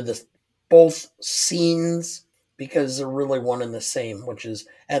roll it into this both scenes because they're really one and the same, which is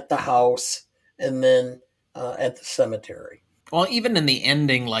at the house and then at the cemetery. Well, even in the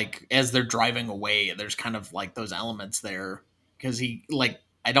ending, like as they're driving away, there's kind of like those elements there because he like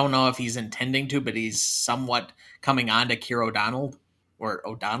I don't know if he's intending to, but he's somewhat coming on to Keir O'Donnell or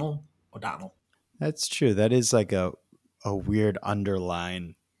O'Donnell. That's true. That is like a weird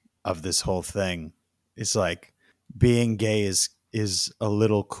underline of this whole thing. It's like being gay is a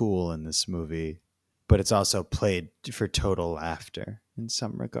little cool in this movie, but it's also played for total laughter in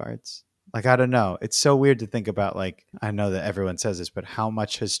some regards. Like I don't know. It's so weird to think about like I know that everyone says this, but how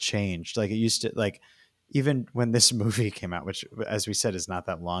much has changed? Like it used to like even when this movie came out, which as we said is not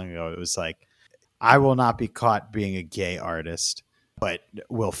that long ago, it was like I will not be caught being a gay artist, but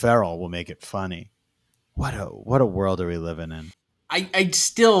Will Ferrell will make it funny. What a world are we living in? I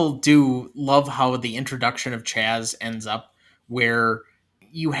still do love how the introduction of Chaz ends up where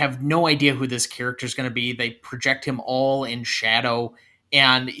you have no idea who this character is going to be. They project him all in shadow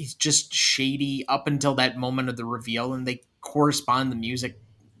and he's just shady up until that moment of the reveal, and they correspond the music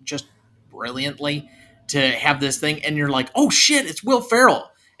just brilliantly to have this thing, and you're like, oh shit, it's Will Ferrell.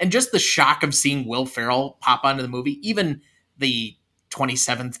 And just the shock of seeing Will Ferrell pop onto the movie, even the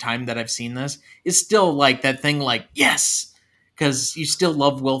 27th time that I've seen this, is still like that thing like, yes, because you still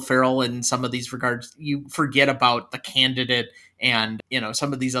love Will Ferrell in some of these regards. You forget about The Candidate and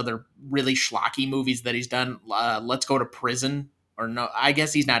some of these other really schlocky movies that he's done. Let's Go to Prison or no, I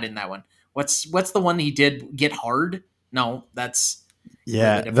guess he's not in that one. What's the one he did? Get Hard? No, that's a really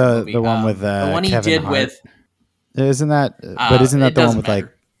Yeah, different movie. the one with The one he Kevin did Hart. with Isn't that? But isn't that it the one doesn't with like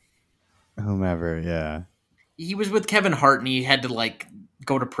matter. whomever? Yeah. He was with Kevin Hart and he had to like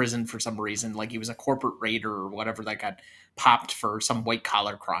go to prison for some reason. Like he was a corporate raider or whatever that got popped for some white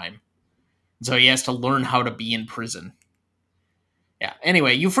collar crime. So he has to learn how to be in prison. Yeah.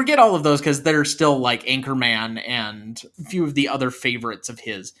 Anyway, you forget all of those because they're still like Anchorman and a few of the other favorites of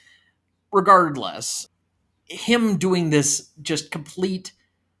his. Regardless, him doing this just complete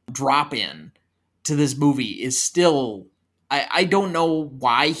drop in to this movie is still. I don't know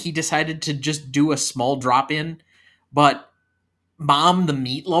why he decided to just do a small drop in, but Mom the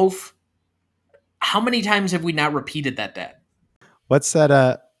Meatloaf, how many times have we not repeated that, Dad? What's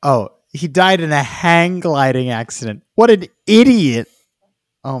that? Oh, he died in a hang gliding accident. What an idiot!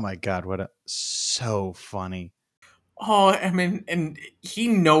 Oh my god, what a so funny. Oh, I mean, and he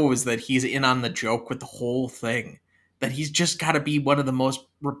knows that he's in on the joke with the whole thing. That he's just got to be one of the most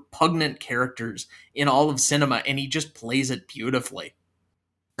repugnant characters in all of cinema, and he just plays it beautifully.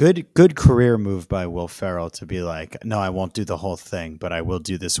 Good career move by Will Ferrell to be like, no, I won't do the whole thing, but I will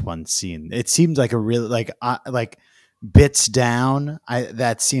do this one scene. It seemed like a really like bits down. I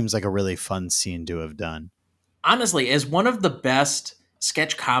that seems like a really fun scene to have done. Honestly, as one of the best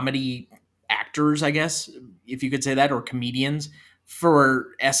sketch comedy actors, I guess, if you could say that, or comedians for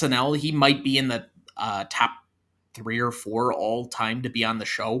SNL, he might be in the top 3 or 4 all time to be on the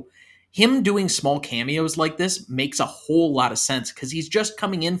show. Him doing small cameos like this makes a whole lot of sense because he's just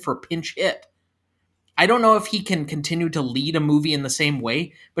coming in for a pinch hit. I don't know if he can continue to lead a movie in the same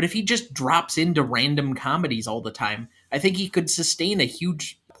way, but if he just drops into random comedies all the time, I think he could sustain a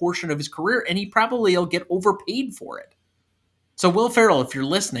huge portion of his career and he probably will get overpaid for it. So, Will Ferrell, if you're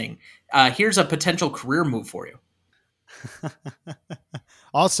listening, here's a potential career move for you.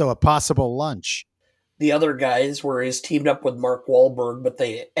 Also, a possible lunch. The other guys where he's teamed up with Mark Wahlberg, but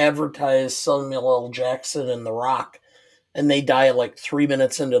they advertise Samuel L. Jackson and The Rock, and they die like 3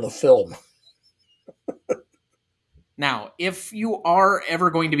 minutes into the film. Now, if you are ever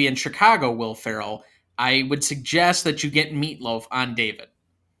going to be in Chicago, Will Ferrell, I would suggest that you get Meatloaf on David.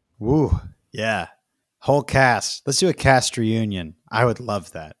 Woo, yeah, whole cast. Let's do a cast reunion. I would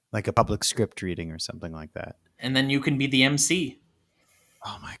love that, like a public script reading or something like that. And then you can be the MC.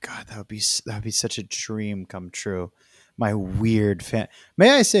 Oh my god, that would be such a dream come true. My weird fan.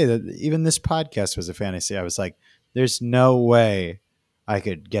 May I say that even this podcast was a fantasy? I was like, there's no way I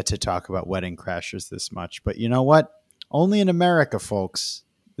could get to talk about Wedding Crashers this much. But you know what? Only in America, folks.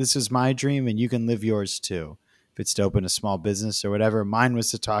 This is my dream, and you can live yours too. If it's to open a small business or whatever, mine was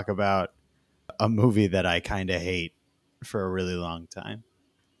to talk about a movie that I kind of hate for a really long time.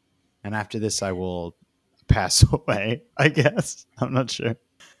 And after this, I will pass away. I guess I'm not sure.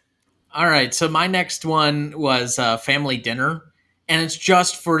 All right, so my next one was Family Dinner, and it's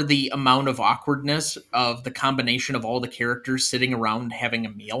just for the amount of awkwardness of the combination of all the characters sitting around having a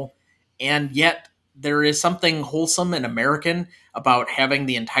meal, and yet there is something wholesome and American about having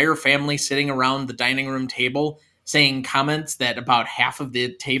the entire family sitting around the dining room table saying comments that about half of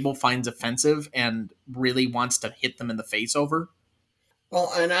the table finds offensive and really wants to hit them in the face over.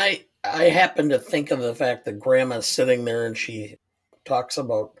 Well, and I happen to think of the fact that Grandma's sitting there and she talks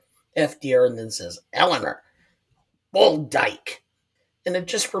about FDR and then says, Eleanor, Bull Dyke. And it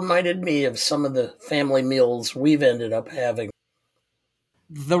just reminded me of some of the family meals we've ended up having.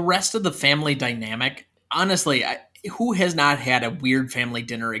 The rest of the family dynamic, honestly, who has not had a weird family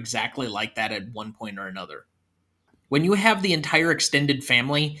dinner exactly like that at one point or another? When you have the entire extended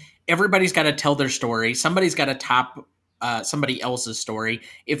family, everybody's got to tell their story. Somebody's got to top somebody else's story.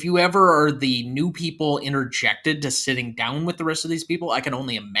 If you ever are the new people interjected to sitting down with the rest of these people, I can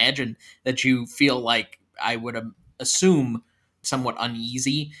only imagine that you feel like I would assume somewhat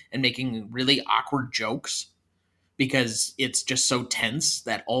uneasy and making really awkward jokes because it's just so tense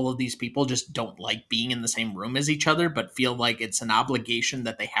that all of these people just don't like being in the same room as each other, but feel like it's an obligation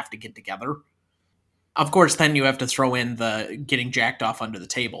that they have to get together. Of course, then you have to throw in the getting jacked off under the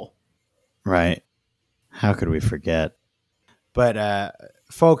table. Right. How could we forget? But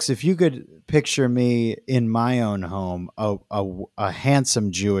folks, if you could picture me in my own home, a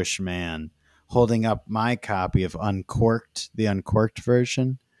handsome Jewish man holding up my copy of Uncorked, the Uncorked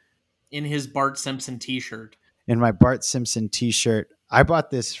version, In his Bart Simpson t-shirt. in my Bart Simpson T-shirt. I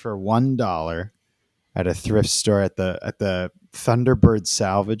bought this for $1 at a thrift store at the Thunderbird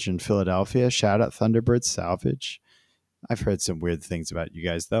Salvage in Philadelphia. Shout out Thunderbird Salvage. I've heard some weird things about you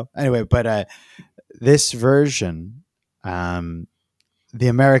guys though. Anyway, but this version, the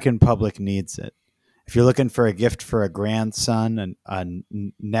American public needs it. If you're looking for a gift for a grandson,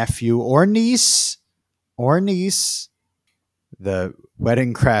 nephew, or niece, the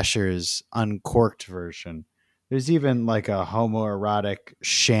Wedding Crashers uncorked version. There's even like a homoerotic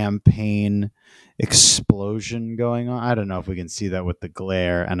champagne explosion going on. I don't know if we can see that with the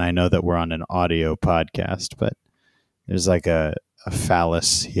glare, and I know that we're on an audio podcast, but there's like a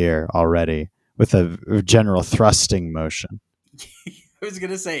phallus here already with a general thrusting motion. I was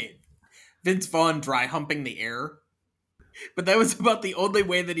gonna say Vince Vaughn dry humping the air, but that was about the only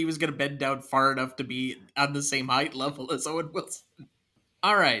way that he was gonna bend down far enough to be on the same height level as Owen Wilson.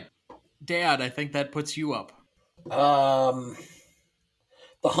 All right, Dad, I think that puts you up. Um,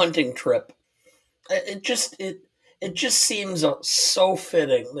 the hunting trip. It just seems so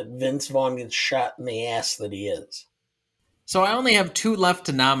fitting that Vince Vaughn gets shot in the ass that he is. So I only have two left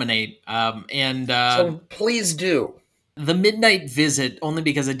to nominate, and So please do. the Midnight Visit, only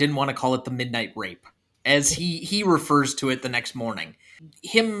because I didn't want to call it the Midnight Rape, as he refers to it the next morning.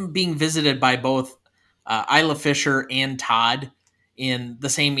 Him being visited by both Isla Fisher and Todd in the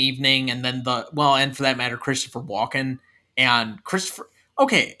same evening, and then and for that matter, Christopher Walken and Christopher.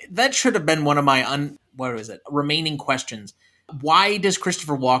 Okay, that should have been one of my what was it? Remaining questions. Why does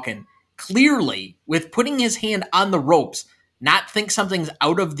Christopher Walken clearly, with putting his hand on the ropes, not think something's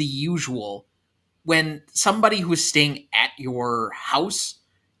out of the usual when somebody who's staying at your house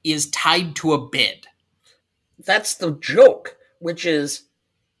is tied to a bed? That's the joke, which is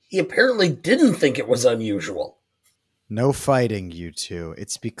he apparently didn't think it was unusual. No fighting, you two.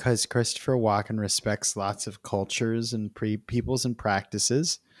 It's because Christopher Walken respects lots of cultures and peoples and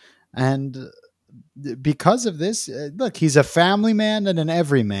practices. And because of this, look, he's a family man and an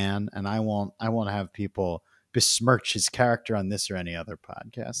everyman, and I won't have people besmirch his character on this or any other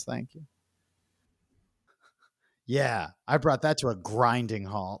podcast. Thank you. Yeah, I brought that to a grinding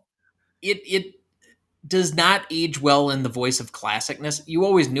halt. It does not age well in the voice of classicness. You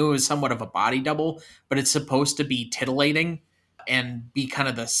always knew it was somewhat of a body double, but it's supposed to be titillating and be kind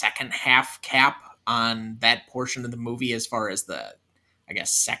of the second half cap on that portion of the movie as far as the, I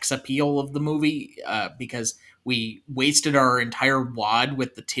guess, sex appeal of the movie, because we wasted our entire wad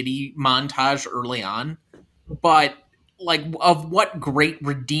with the titty montage early on. But like, of what great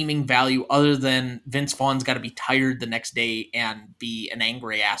redeeming value other than Vince Vaughn's got to be tired the next day and be an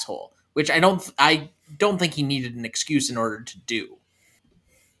angry asshole, which I don't think he needed an excuse in order to do.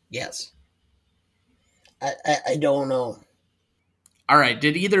 Yes. I don't know. All right,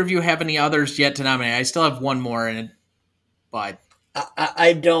 did either of you have any others yet to nominate? I still have one more in it, but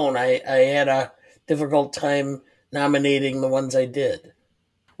I don't. I had a difficult time nominating the ones I did.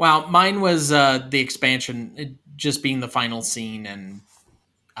 well, mine was the expansion, it just being the final scene and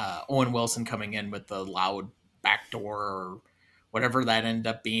Owen Wilson coming in with the loud back door or whatever that ended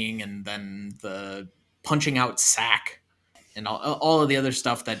up being, and then the punching out sack and all of the other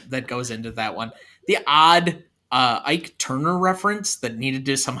stuff that goes into that one. The odd Ike Turner reference that needed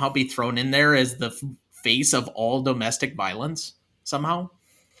to somehow be thrown in there as the face of all domestic violence somehow.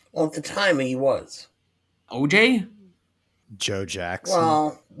 Well, at the time he was. OJ? Joe Jackson.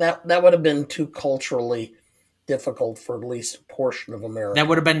 Well, that would have been too culturally difficult for at least a portion of That America.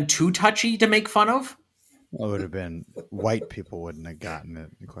 would have been too touchy to make fun of. It would have been white people wouldn't have gotten it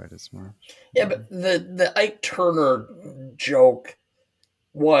quite as much. Yeah, but the Ike Turner joke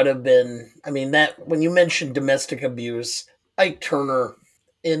would have been. I mean, that when you mentioned domestic abuse, Ike Turner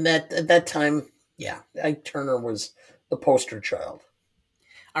in that at that time, yeah, Ike Turner was the poster child.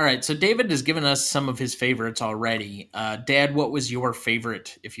 All right, so David has given us some of his favorites already. Dad, what was your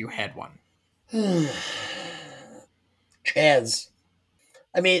favorite if you had one? Chaz.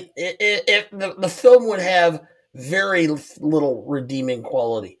 I mean, the film would have very little redeeming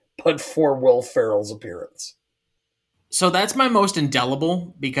quality, but for Will Ferrell's appearance. So that's my most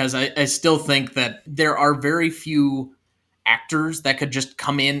indelible because I still think that there are very few actors that could just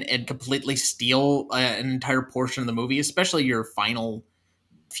come in and completely steal an entire portion of the movie, especially your final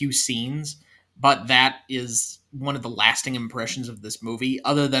few scenes. But that is one of the lasting impressions of this movie,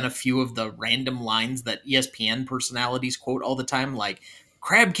 other than a few of the random lines that ESPN personalities quote all the time, like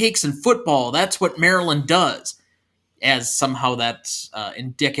crab cakes and football, that's what Maryland does, as somehow that's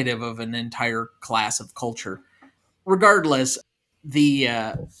indicative of an entire class of culture. Regardless, the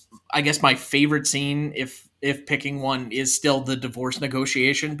I guess my favorite scene, if picking one, is still the divorce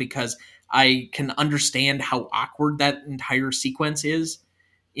negotiation because I can understand how awkward that entire sequence is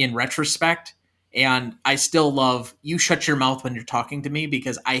in retrospect. And I still love you shut your mouth when you're talking to me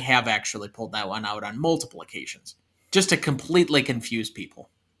because I have actually pulled that one out on multiple occasions just to completely confuse people.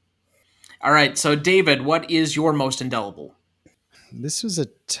 All right, so David, what is your most indelible? This was a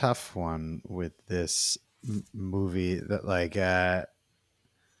tough one with this movie that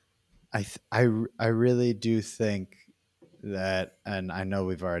I really do think that, and I know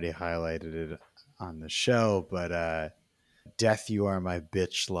we've already highlighted it on the show, but Death You Are My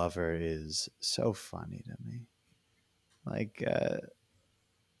Bitch Lover is so funny to me. Like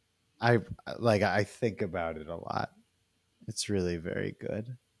I I think about it a lot. It's really very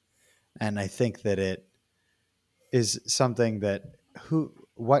good. And I think that it is something that who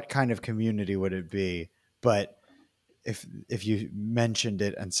what kind of community would it be? But if you mentioned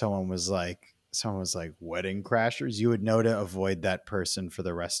it and someone was like wedding crashers, you would know to avoid that person for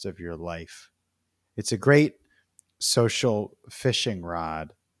the rest of your life. It's a great social fishing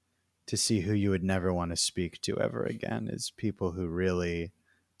rod to see who you would never want to speak to ever again is people who really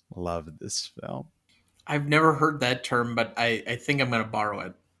love this film. I've never heard that term, but I think I'm going to borrow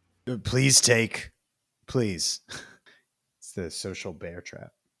it. Please take, please. It's the social bear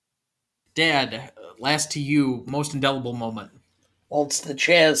trap. Dad, last to you, most indelible moment. Well, it's the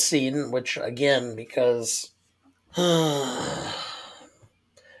Chaz scene, which again, because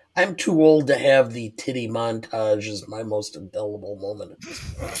I'm too old to have the titty montage as my most indelible moment at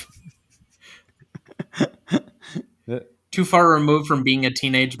this point. Too far removed from being a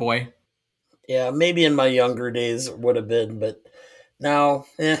teenage boy. Yeah, maybe in my younger days it would have been, but now,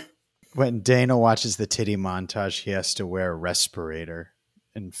 When Dana watches the titty montage, he has to wear a respirator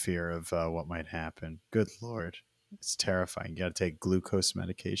in fear of what might happen. Good Lord. It's terrifying. You got to take glucose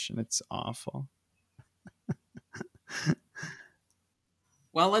medication. It's awful.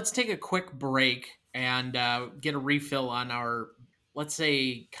 Well, let's take a quick break and get a refill on our, let's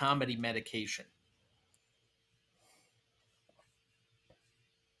say, comedy medication.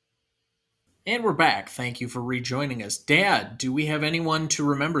 And we're back. Thank you for rejoining us. Dad, do we have anyone to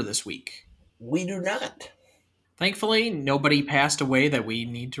remember this week? we do not. Thankfully, nobody passed away that we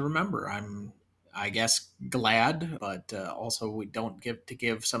need to remember. I guess, glad, but also we don't give to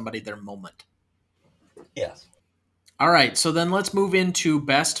give somebody their moment. Yes. All right, so then let's move into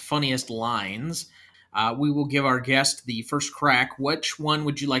best funniest lines. We will give our guest the first crack. Which one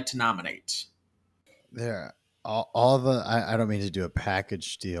would you like to nominate? There, all the, I don't mean to do a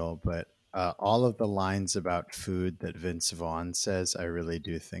package deal, but all of the lines about food that Vince Vaughn says, I really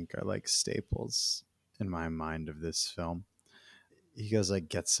do think are like staples in my mind of this film. He goes like,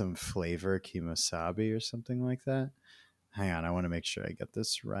 get some flavor, kimosabi or something like that. Hang on, I want to make sure I get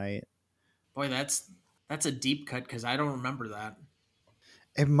this right. Boy, that's a deep cut because I don't remember that.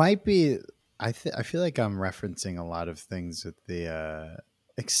 It might be. I feel like I'm referencing a lot of things with the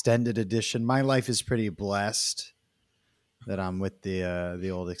extended edition. My life is pretty blessed that I'm with the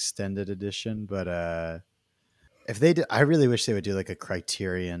old extended edition. But if they, did, I really wish they would do like a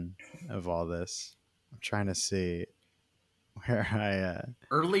criterion of all this. I'm trying to see where I.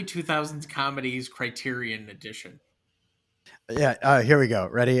 Early 2000s comedies Criterion edition. Yeah, here we go.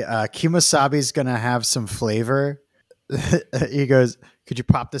 Ready? Kimosabi's gonna have some flavor. He goes, "Could you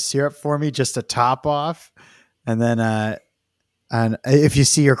pop the syrup for me just to top off?" And then and if you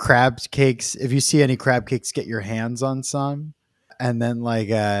see your crab cakes, if you see any crab cakes, get your hands on some. And then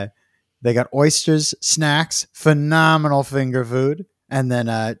they got oysters, snacks, phenomenal finger food. And then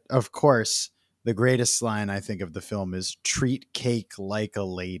of course, the greatest line I think of the film is treat cake like a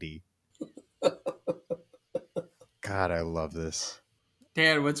lady. God, I love this.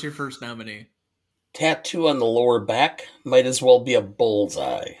 Dad, what's your first nominee? Tattoo on the lower back might as well be a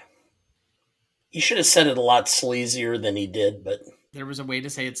bullseye. He should have said it a lot sleazier than he did, but There was a way to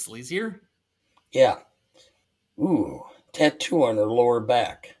say it sleazier? yeah. Ooh, tattoo on her lower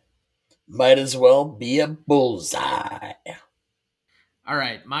back. Might as well be a bullseye. All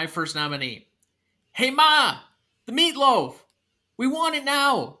right, my first nominee. Hey, Ma! The meatloaf! We want it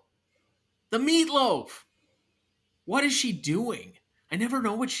now! The meatloaf! What is she doing? I never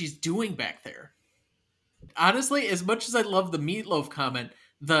know what she's doing back there. Honestly, as much as I love the meatloaf comment,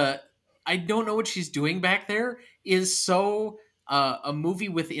 the I don't know what she's doing back there is so a movie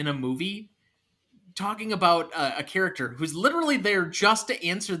within a movie talking about a character who's literally there just to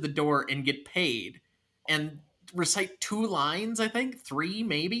answer the door and get paid and recite two lines, I think, three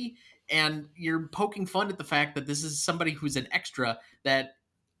maybe, and you're poking fun at the fact that this is somebody who's an extra that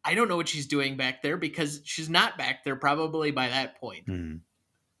I don't know what she's doing back there because she's not back there probably by that point. Hmm.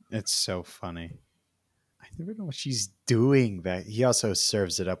 It's so funny. I never know what she's doing back. He also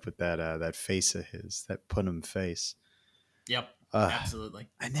serves it up with that face of his, that Punim face. Yep, Uh, absolutely.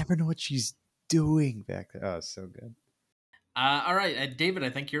 I never know what she's doing back there. Oh, so good. All right, David, I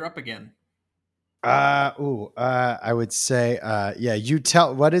think you're up again. I would say, yeah, you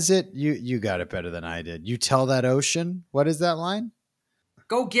tell, what is it? You got it better than I did. You tell that ocean. What is that line?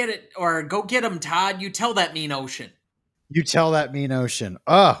 Go get it, or go get him, Todd. You tell that mean ocean. You tell that mean ocean.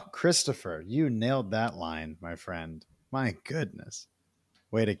 Oh, Christopher, you nailed that line, my friend. My goodness.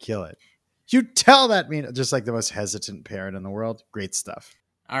 Way to kill it. You tell that mean, just like the most hesitant parent in the world. Great stuff.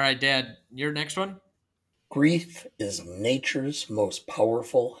 All right, Dad, your next one. Grief is nature's most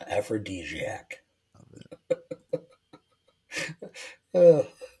powerful aphrodisiac.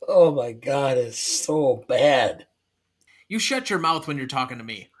 Oh my God, it's so bad. You shut your mouth when you're talking to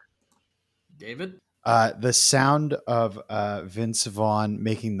me, David. The sound of Vince Vaughn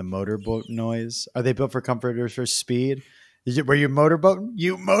making the motorboat noise. Are they built for comforters for speed? Were you motorboating?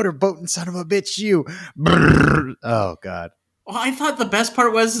 You motorboating son of a bitch, you. Brrr. Oh, God. Oh, I thought the best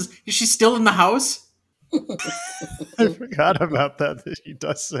part was, is she still in the house? I forgot about that he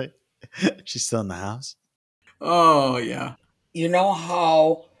does say. She's still in the house? Oh, yeah. You know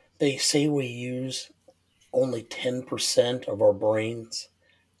how they say we use only 10% of our brains?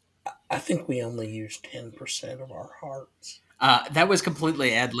 I think we only use 10% of our hearts. That was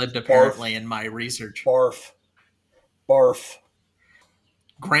completely ad-libbed, Barf, apparently, in my research. barf, barf.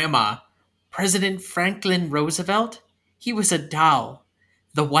 Grandma, President Franklin Roosevelt? He was a doll.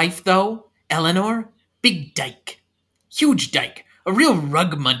 The wife, though, Eleanor? Big dyke. Huge dyke. A real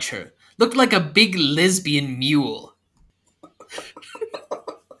rug muncher. Looked like a big lesbian mule.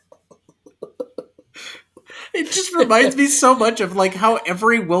 It just reminds me so much of like how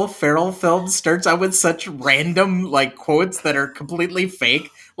every Will Ferrell film starts out with such random like quotes that are completely fake,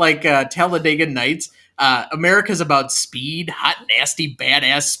 like Talladega Nights. America's about speed, hot, nasty,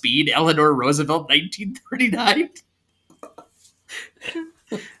 badass speed. Eleanor Roosevelt, 1939.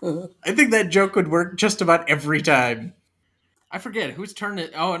 I think that joke would work just about every time. I forget whose turn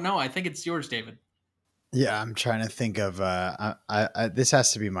it. Oh no, I think it's yours, David. Yeah, I'm trying to think of. This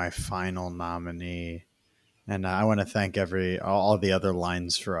has to be my final nominee, and I want to thank all the other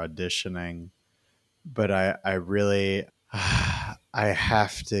lines for auditioning. But I really, I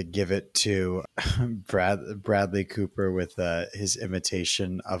have to give it to Bradley Cooper with his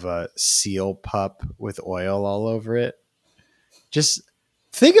imitation of a seal pup with oil all over it. Just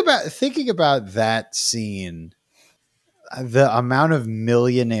thinking about that scene, the amount of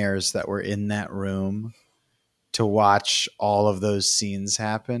millionaires that were in that room to watch all of those scenes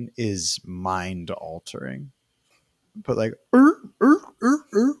happen is mind altering. But like,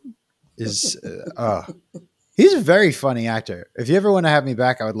 is he's a very funny actor. If you ever want to have me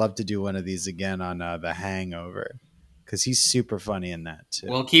back, I would love to do one of these again on The Hangover because he's super funny in that too.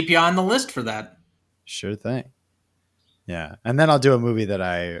 We'll keep you on the list for that. Sure thing. Yeah, and then I'll do a movie that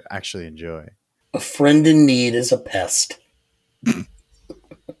I actually enjoy. A friend in need is a pest.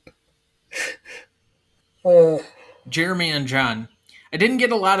 Uh, Jeremy and John. I didn't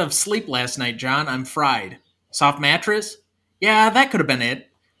get a lot of sleep last night, John. I'm fried. Soft mattress? Yeah, that could have been it.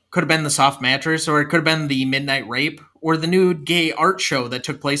 Could have been the soft mattress, or it could have been the midnight rape, or the nude gay art show that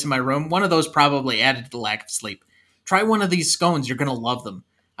took place in my room. One of those probably added to the lack of sleep. Try one of these scones. You're going to love them.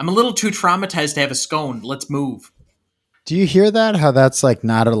 I'm a little too traumatized to have a scone. Let's move. Do you hear that? How that's like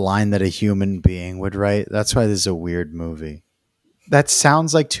not a line that a human being would write? That's why this is a weird movie. That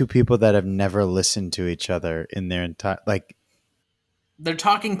sounds like two people that have never listened to each other in their entire like. They're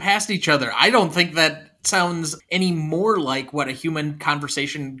talking past each other. I don't think that sounds any more like what a human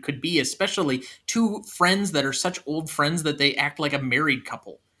conversation could be, especially two friends that are such old friends that they act like a married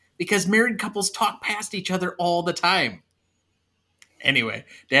couple. Because married couples talk past each other all the time. Anyway,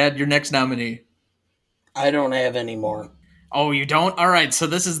 Dad, your next nominee. I don't have any more. Oh, you don't? All right, so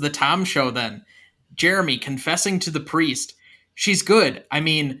this is the Tom show then. Jeremy confessing to the priest. She's good. I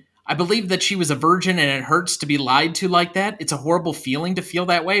mean, I believe that she was a virgin and it hurts to be lied to like that. It's a horrible feeling to feel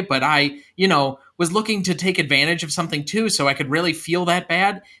that way, but I, was looking to take advantage of something too so I could really feel that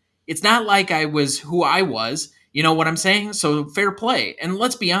bad. It's not like I was who I was. You know what I'm saying? So fair play. And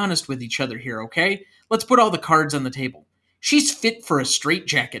let's be honest with each other here, okay? Let's put all the cards on the table. She's fit for a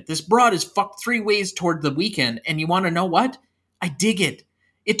straitjacket. This broad is fucked 3 ways toward the weekend, and you want to know what? I dig it.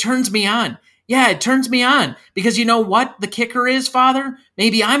 It turns me on. Yeah, it turns me on. Because you know what the kicker is, Father?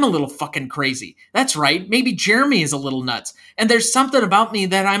 Maybe I'm a little fucking crazy. That's right. Maybe Jeremy is a little nuts. And there's something about me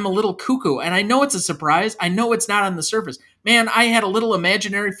that I'm a little cuckoo. And I know it's a surprise. I know it's not on the surface. Man, I had a little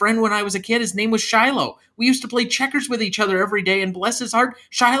imaginary friend when I was a kid. His name was Shiloh. We used to play checkers with each other every day, and bless his heart,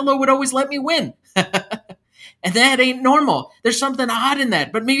 Shiloh would always let me win. And that ain't normal. There's something odd in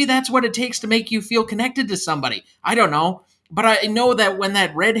that. But maybe that's what it takes to make you feel connected to somebody. I don't know. But I know that when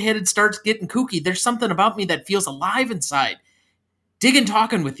that redheaded starts getting kooky, there's something about me that feels alive inside. Digging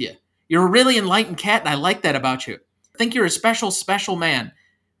talking with you. You're a really enlightened cat, and I like that about you. I think you're a special, special man.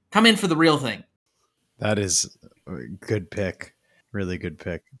 Come in for the real thing. That is a good pick. Really good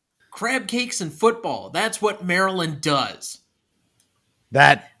pick. Crab cakes and football. That's what Maryland does.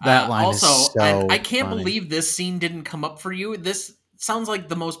 That line is Also, and I so can't funny. believe this scene didn't come up for you. This sounds like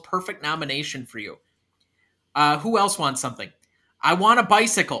the most perfect nomination for you. Who else wants something? I want a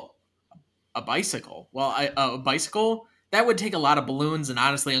bicycle. A bicycle? Well, a bicycle? That would take a lot of balloons, and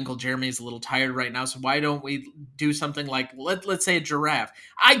honestly, Uncle Jeremy's a little tired right now, so why don't we do something like, let's say a giraffe?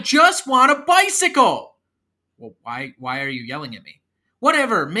 I just want a bicycle! Well, why are you yelling at me?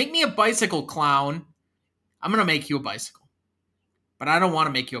 Whatever, make me a bicycle, clown. I'm gonna make you a bicycle. But I don't want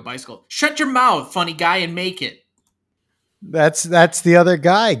to make you a bicycle. Shut your mouth, funny guy, and make it. That's the other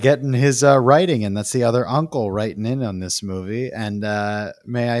guy getting his writing, and that's the other uncle writing in on this movie. And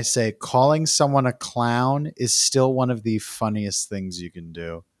may I say, calling someone a clown is still one of the funniest things you can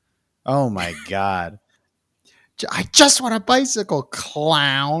do. Oh my god! I just want a bicycle,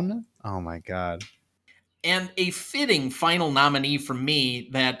 clown. Oh my god! And a fitting final nominee from me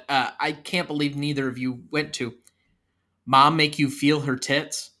that I can't believe neither of you went to. Mom make you feel her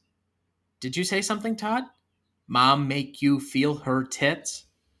tits? Did you say something, Todd? Mom make you feel her tits?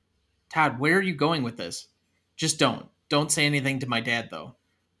 Todd, where are you going with this? Just don't. Don't say anything to my dad, though.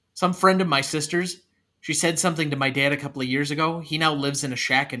 Some friend of my sister's, she said something to my dad a couple of years ago. He now lives in a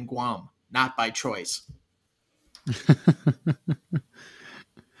shack in Guam, not by choice.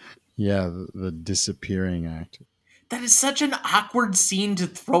 Yeah, the disappearing act. That is such an awkward scene to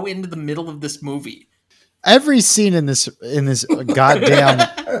throw into the middle of this movie. Every scene in this goddamn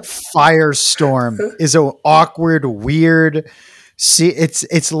firestorm is a awkward, weird. See,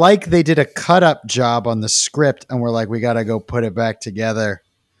 it's like they did a cut up job on the script, and we're like, we got to go put it back together.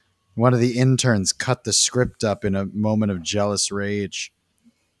 One of the interns cut the script up in a moment of jealous rage.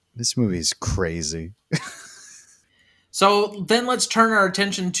 This movie is crazy. So then let's turn our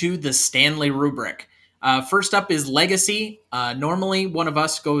attention to the Stanley rubric. First up is legacy. Normally, one of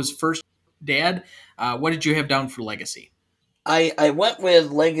us goes first. Dad, what did you have down for legacy? I went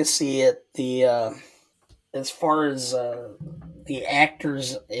with legacy at the as far as the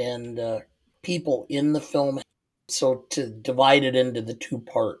actors and people in the film. So to divide it into the two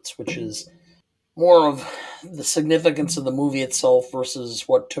parts, which is more of the significance of the movie itself versus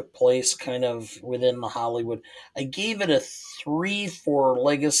what took place kind of within the Hollywood. I gave it a 3 for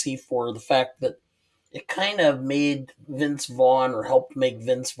legacy for the fact that it kind of made Vince Vaughn or helped make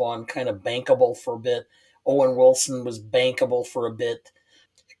Vince Vaughn kind of bankable for a bit. Owen Wilson was bankable for a bit.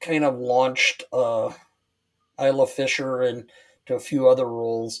 It kind of launched Isla Fisher and to a few other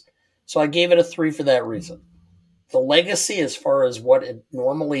roles. So I gave it a 3 for that reason. The legacy, as far as what it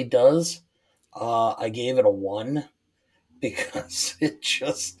normally does, I gave it a 1 because it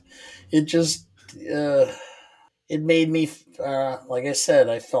just, uh, it made me, like I said,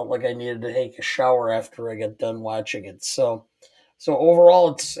 I felt like I needed to take a shower after I got done watching it. So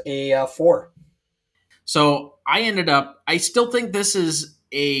overall, it's a 4. So I still think this is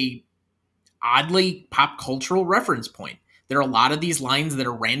a oddly pop cultural reference point. There are a lot of these lines that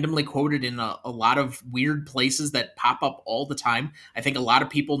are randomly quoted in a lot of weird places that pop up all the time. I think a lot of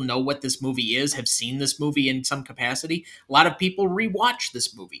people know what this movie is, have seen this movie in some capacity. A lot of people rewatch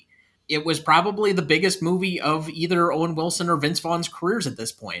this movie. It was probably the biggest movie of either Owen Wilson or Vince Vaughn's careers at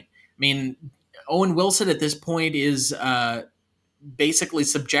this point. I mean, Owen Wilson at this point is basically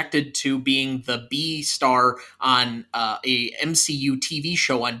subjected to being the B star on a MCU TV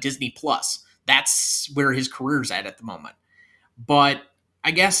show on Disney Plus. That's where his career's at the moment. But I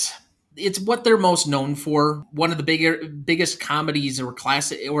guess it's what they're most known for. One of the biggest comedies or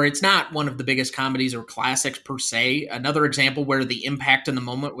classic, or it's not one of the biggest comedies or classics per se. Another example where the impact in the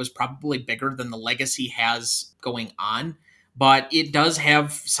moment was probably bigger than the legacy has going on. But it does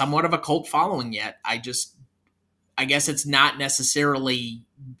have somewhat of a cult following yet. I guess it's not necessarily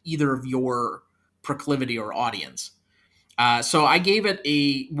either of your proclivity or audience. So I gave it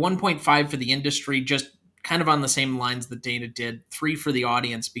a 1.5 for the industry, just kind of on the same lines that Dana did. 3 for the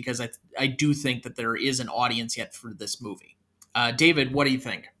audience because I do think that there is an audience yet for this movie. David, what do you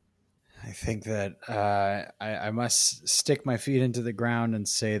think? I think that I must stick my feet into the ground and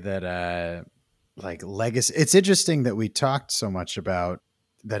say that like legacy. It's interesting that we talked so much about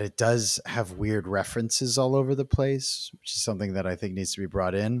that. It does have weird references all over the place, which is something that I think needs to be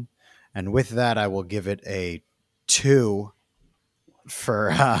brought in. And with that, I will give it a 2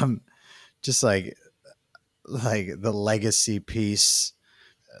 for just like the legacy piece.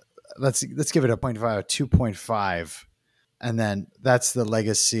 Let's give it a 0.5, 2.5, and then that's the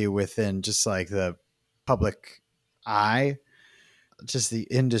legacy within just like the public eye, just the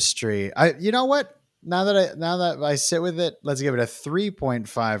industry. I You know what, now that I sit with it, let's give it a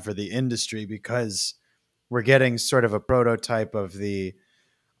 3.5 for the industry because We're getting sort of a prototype of the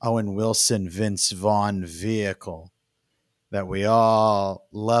Owen Wilson, Vince Vaughn vehicle that we all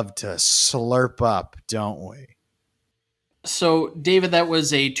love to slurp up, don't we? So, David, that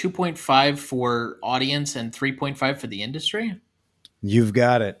was a 2.5 for audience and 3.5 for the industry. You've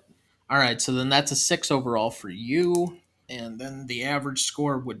got it. All right, so then that's a 6 overall for you. And then the average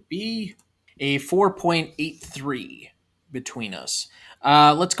score would be a 4.83 between us.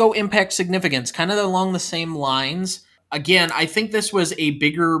 Let's go impact significance, kind of along the same lines. Again, I think this was a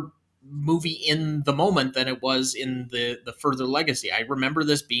bigger movie in the moment than it was in the further legacy. I remember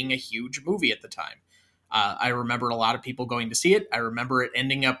this being a huge movie at the time. I remember a lot of people going to see it. I remember it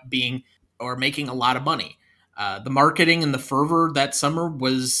ending up being or making a lot of money. The marketing and the fervor that summer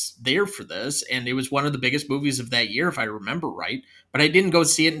was there for this, and it was one of the biggest movies of that year, if I remember right. But I didn't go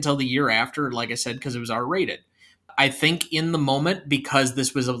see it until the year after, like I said, because it was R rated. I think in the moment, because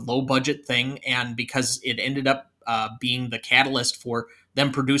this was a low budget thing and because it ended up being the catalyst for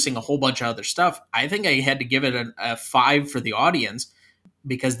them producing a whole bunch of other stuff, I think I had to give it a 5 for the audience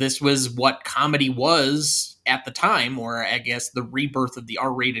because this was what comedy was at the time, or I guess the rebirth of the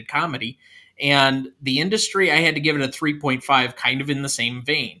R rated comedy. And the industry, I had to give it a 3.5, kind of in the same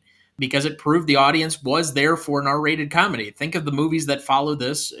vein, because it proved the audience was there for an R rated comedy. Think of the movies that follow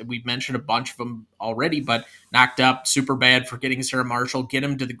this. We've mentioned a bunch of them already, but Knocked Up, Superbad, Forgetting Sarah Marshall, Get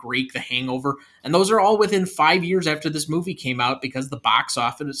Him to the Greek, The Hangover. And those are all within 5 years after this movie came out because the box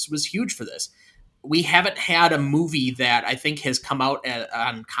office was huge for this. We haven't had a movie that I think has come out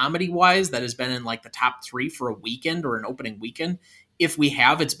on comedy wise that has been in like the top 3 for a weekend or an opening weekend. If we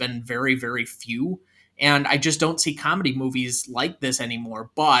have, it's been very, very few. And I just don't see comedy movies like this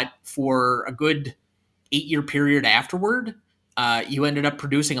anymore. But for a good 8 year period afterward, you ended up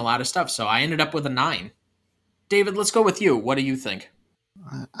producing a lot of stuff. So I ended up with a 9. David, let's go with you. What do you think?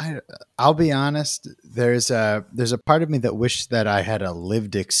 I I'll be honest. There's a part of me that wished that I had a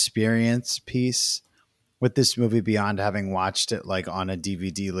lived experience piece with this movie beyond having watched it like on a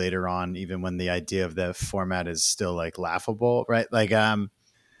DVD later on, even when the idea of the format is still like laughable, right? Like,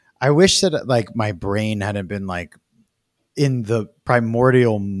 I wish that like my brain hadn't been like in the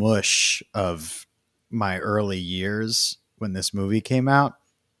primordial mush of my early years when this movie came out.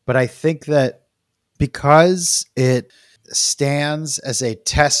 But I think that because it stands as a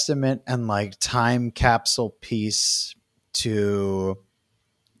testament and like time capsule piece to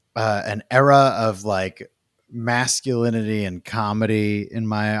an era of like masculinity and comedy in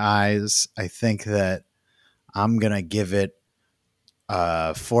my eyes, I think that I'm going to give it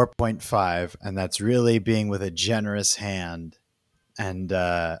 4.5. And that's really being with a generous hand and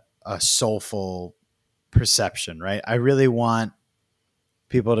a soulful perception, right? I really want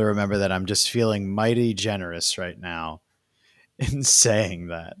people to remember that I'm just feeling mighty generous right now in saying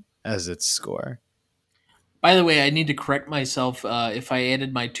that as its score. By the way, I need to correct myself. If I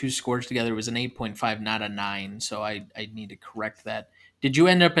added my two scores together, it was an 8.5, not a 9. So I need to correct that. Did you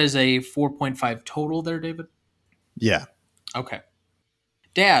end up as a 4.5 total there, David? Yeah. Okay.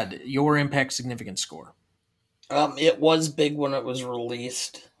 Dad, your impact significant score. It was big when it was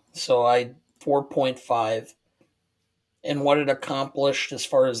released, so I 4.5. And what it accomplished as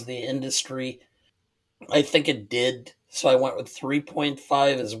far as the industry, I think it did. So I went with 3.5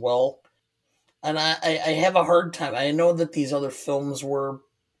 as well. And I have a hard time. I know that these other films were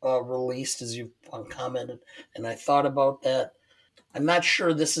released, as you commented, and I thought about that. I'm not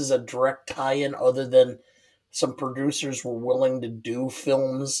sure this is a direct tie in, other than some producers were willing to do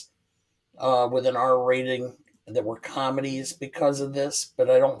films with an R rating that were comedies because of this, but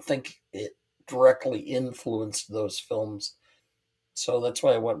I don't think it directly influenced those films. So that's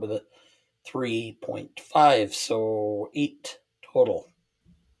why I went with a 3.5, so 8 total.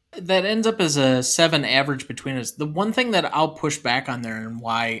 That ends up as a 7 average between us. The one thing that I'll push back on there and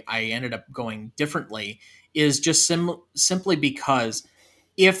why I ended up going differently is just simply because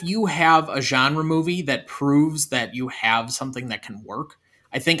if you have a genre movie that proves that you have something that can work,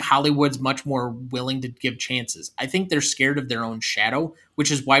 I think Hollywood's much more willing to give chances. I think they're scared of their own shadow,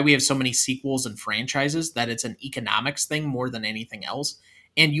 which is why we have so many sequels and franchises, that it's an economics thing more than anything else.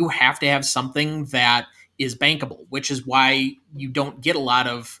 And you have to have something that is bankable, which is why you don't get a lot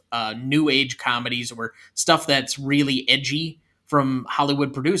of new age comedies or stuff that's really edgy from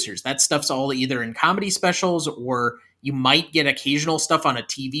Hollywood producers. That stuff's all either in comedy specials, or you might get occasional stuff on a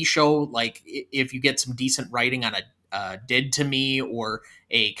TV show, like if you get some decent writing on a Dead to Me or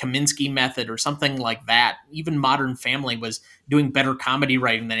a Kaminsky Method or something like that. Even Modern Family was doing better comedy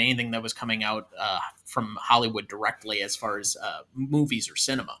writing than anything that was coming out from Hollywood directly as far as movies or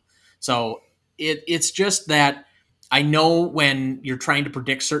cinema. So it's just that I know when you're trying to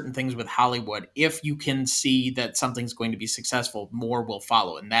predict certain things with Hollywood, if you can see that something's going to be successful, more will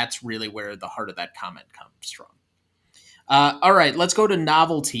follow. And that's really where the heart of that comment comes from. All right, let's go to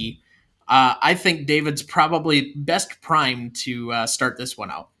novelty. I think David's probably best primed to start this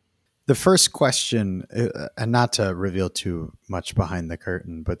one out. The first question, and not to reveal too much behind the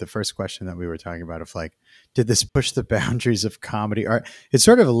curtain, but the first question that we were talking about of like, did this push the boundaries of comedy art? It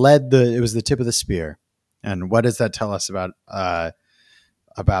sort of it was the tip of the spear. And what does that tell us about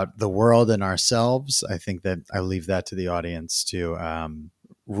the world and ourselves? I think that I leave that to the audience to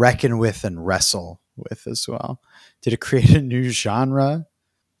reckon with and wrestle with as well. Did it create a new genre?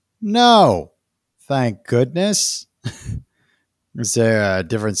 No, thank goodness. Is there a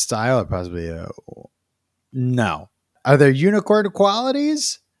different style? Possibly no. Are there unicorn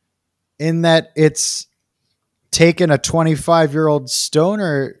qualities in that it's taken a 25-year-old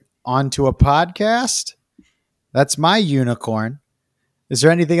stoner onto a podcast? That's my unicorn. Is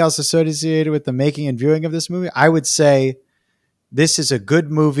there anything else associated with the making and viewing of this movie? I would say this is a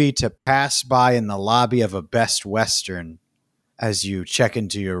good movie to pass by in the lobby of a Best Western as you check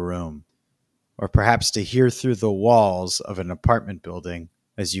into your room, or perhaps to hear through the walls of an apartment building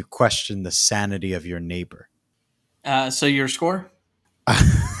as you question the sanity of your neighbor. So your score?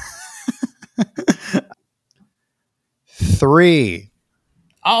 3.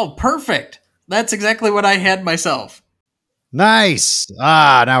 Oh, perfect. That's exactly what I had myself. Nice.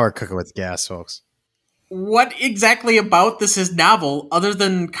 Now we're cooking with gas, folks. What exactly about this is novel, other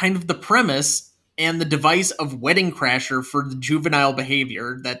than kind of the premise and the device of Wedding Crasher for the juvenile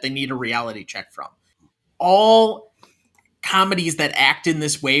behavior that they need a reality check from? All comedies that act in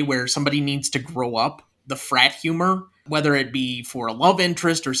this way where somebody needs to grow up, the frat humor, whether it be for a love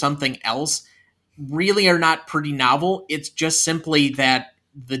interest or something else, really are not pretty novel. It's just simply that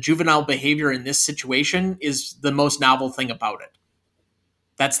the juvenile behavior in this situation is the most novel thing about it.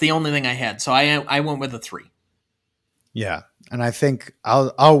 That's the only thing I had. So I went with a 3. Yeah, and I think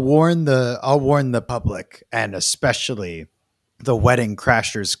I'll warn the public, and especially the Wedding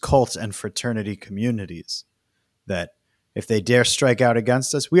Crashers cult and fraternity communities, that if they dare strike out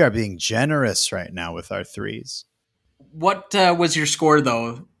against us, we are being generous right now with our threes. What was your score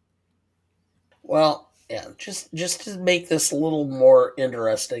though? Well, yeah, just to make this a little more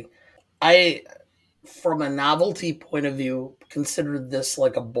interesting, I, from a novelty point of view, considered this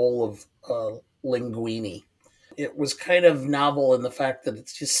like a bowl of linguine. It was kind of novel in the fact that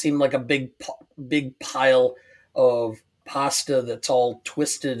it just seemed like a big pile of pasta that's all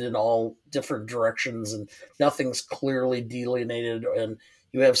twisted in all different directions and nothing's clearly delineated, and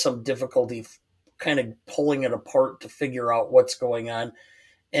you have some difficulty kind of pulling it apart to figure out what's going on.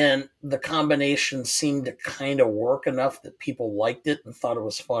 And the combination seemed to kind of work enough that people liked it and thought it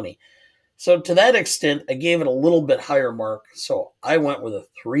was funny. So to that extent, I gave it a little bit higher mark. So I went with a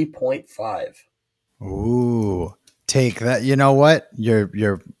 3.5. Ooh, take that. You know what?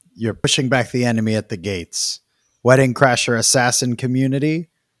 You're pushing back the enemy at the gates. Wedding Crasher assassin community,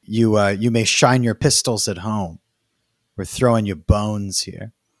 you may shine your pistols at home. We're throwing you bones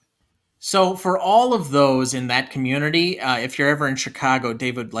here. So for all of those in that community, if you're ever in Chicago,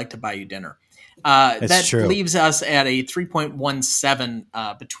 David would like to buy you dinner. It's That true. leaves us at a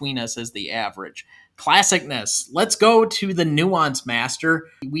 3.17 between us as the average. Classicness. Let's go to the nuance master.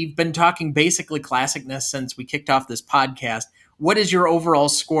 We've been talking basically classicness since we kicked off this podcast. What is your overall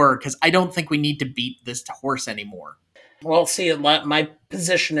score? Because I don't think we need to beat this horse anymore. Well, see, my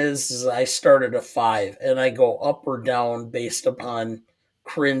position is I start at a 5 and I go up or down based upon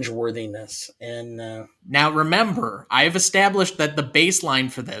cringeworthiness. And Now remember, I have established that the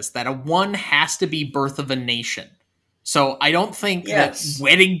baseline for this, that a 1 has to be Birth of a Nation. So I don't think that yes.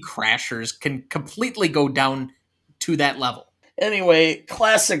 Wedding Crashers can completely go down to that level. Anyway,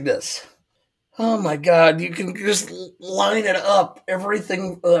 classicness. Oh my God, you can just line it up.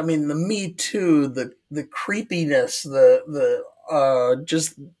 Everything. I mean, the Me Too, the creepiness, the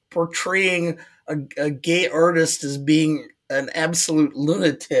just portraying a gay artist as being an absolute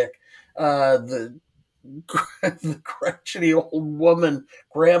lunatic. The the crotchety old woman,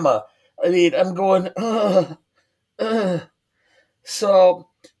 grandma. I mean, I'm going. Ugh. So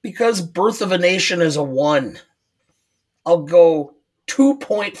because Birth of a Nation is a 1, I'll go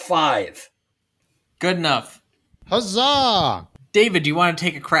 2.5. Good enough. Huzzah! David, do you want to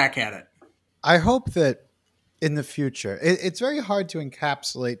take a crack at it? I hope that in the future, it's very hard to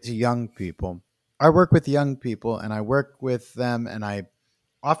encapsulate to young people. I work with young people and I work with them, and I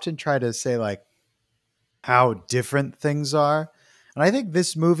often try to say, like, how different things are. And I think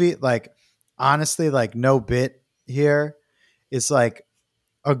this movie, like, honestly, like, no bit here is like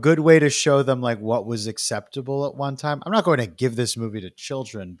a good way to show them like what was acceptable at one time. I'm not going to give this movie to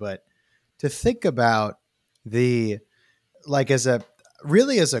children, but to think about the like as a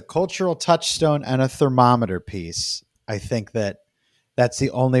really as a cultural touchstone and a thermometer piece, I think that that's the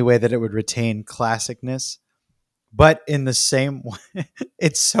only way that it would retain classicness. But in the same way,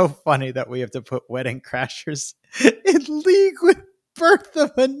 it's so funny that we have to put Wedding Crashers in league with Birth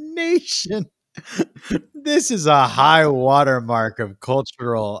of a Nation. This is a high watermark of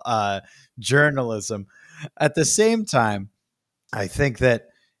cultural journalism. At the same time, I think that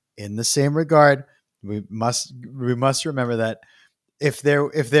in the same regard, we must remember that if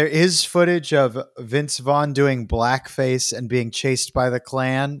there is footage of Vince Vaughn doing blackface and being chased by the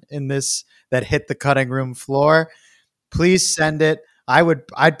Klan in this that hit the cutting room floor, please send it.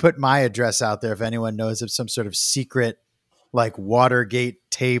 I'd put my address out there if anyone knows of some sort of secret like Watergate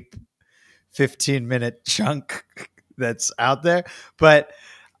tape 15-minute chunk that's out there. But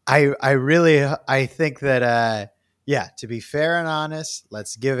I think that yeah, to be fair and honest,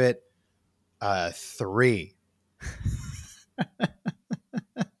 let's give it a 3.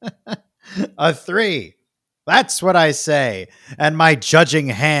 A 3. That's what I say. And my judging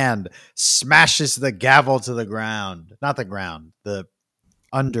hand smashes the gavel to the ground. Not the ground, the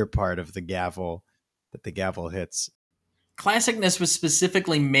under part of the gavel that the gavel hits. Classicness was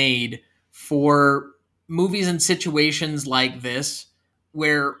specifically made for movies and situations like this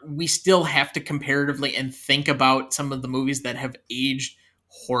where we still have to comparatively and think about some of the movies that have aged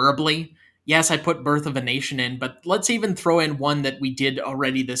horribly. Yes, I put Birth of a Nation in, but let's even throw in one that we did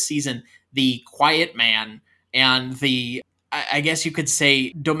already this season, The Quiet Man, and the, I guess you could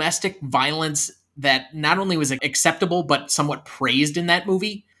say, domestic violence that not only was acceptable but somewhat praised in that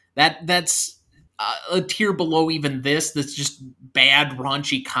movie. That's a tier below even this. That's just bad,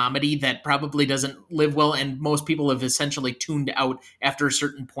 raunchy comedy that probably doesn't live well, and most people have essentially tuned out after a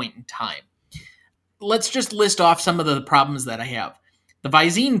certain point in time. Let's just list off some of the problems that I have. The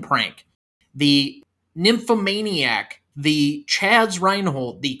Visine prank, the nymphomaniac, the Chaz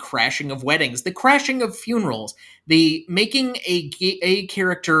Reinhold, the crashing of weddings, the crashing of funerals, the making a gay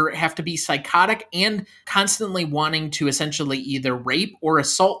character have to be psychotic and constantly wanting to essentially either rape or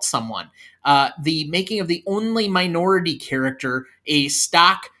assault someone, the making of the only minority character a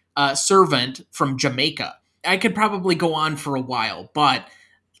stock servant from Jamaica. I could probably go on for a while, but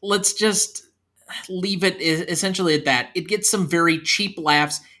let's just leave it essentially at that. It gets some very cheap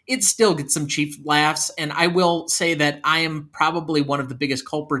laughs. It still gets some cheap laughs, and I will say that I am probably one of the biggest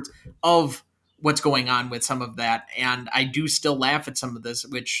culprits of what's going on with some of that, and I do still laugh at some of this,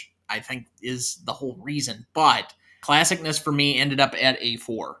 which I think is the whole reason. But classicness for me ended up at a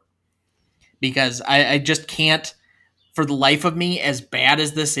 4 because I just can't, for the life of me, as bad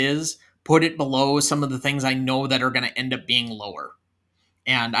as this is, put it below some of the things I know that are going to end up being lower,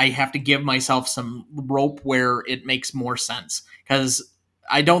 and I have to give myself some rope where it makes more sense because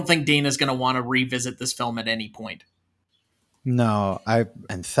I don't think Dana's going to want to revisit this film at any point. No,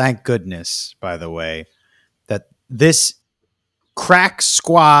 and thank goodness, by the way, that this crack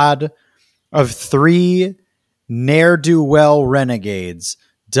squad of 3 ne'er do well renegades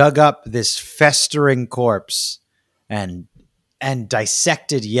dug up this festering corpse and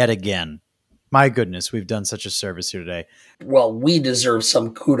dissected yet again. My goodness, we've done such a service here today. Well, we deserve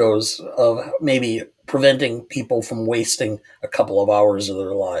some kudos of maybe preventing people from wasting a couple of hours of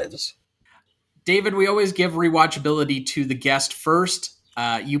their lives. David, we always give rewatchability to the guest first.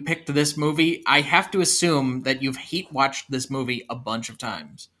 You picked this movie. I have to assume that you've hate watched this movie a bunch of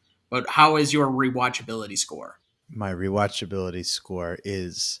times. But how is your rewatchability score? My rewatchability score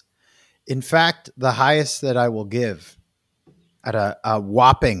is, in fact, the highest that I will give at a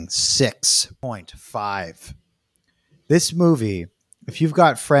whopping 6.5. This movie, if you've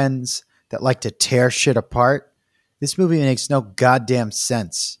got friends that like to tear shit apart, this movie makes no goddamn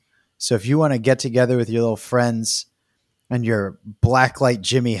sense. So if you want to get together with your little friends and your blacklight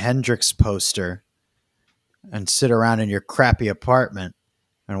Jimi Hendrix poster and sit around in your crappy apartment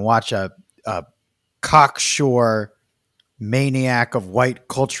and watch a cocksure maniac of white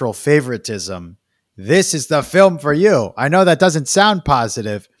cultural favoritism, this is the film for you. I know that doesn't sound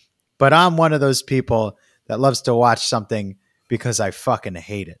positive, but I'm one of those people that loves to watch something because I fucking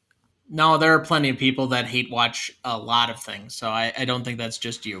hate it. No, there are plenty of people that hate watch a lot of things, so I don't think that's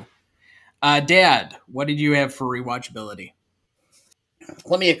just you. Dad, what did you have for rewatchability?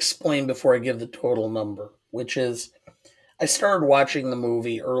 Let me explain before I give the total number, which is I started watching the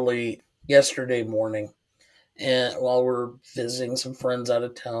movie early yesterday morning and while we're visiting some friends out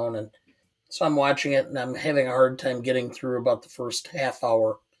of town, and so I'm watching it and I'm having a hard time getting through about the first half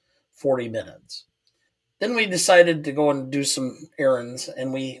hour, 40 minutes. Then we decided to go and do some errands,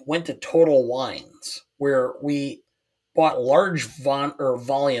 and we went to Total Wines, where we bought large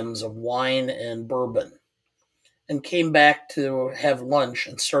volumes of wine and bourbon, and came back to have lunch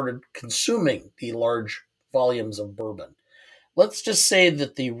and started consuming the large volumes of bourbon. Let's just say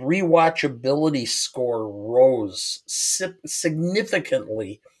that the rewatchability score rose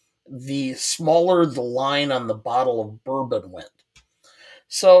significantly the smaller the line on the bottle of bourbon went.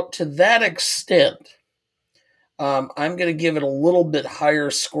 So, to that extent, I'm going to give it a little bit higher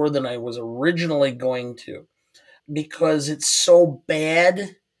score than I was originally going to because it's so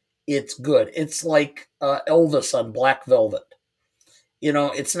bad, it's good. It's like Elvis on Black Velvet. You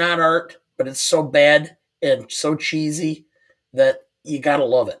know, it's not art, but it's so bad and so cheesy that you gotta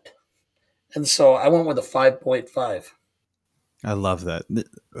love it. And so I went with a 5.5. I love that.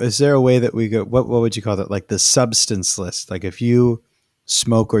 Is there a way that we go? What would you call that? Like the substance list. Like if you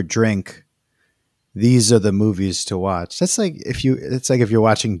smoke or drink, these are the movies to watch. That's like if you. It's like if you're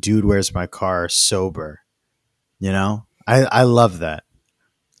watching Dude, Where's My Car sober. You know, I love that.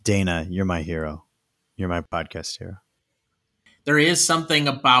 Dana, you're my hero. You're my podcast hero. There is something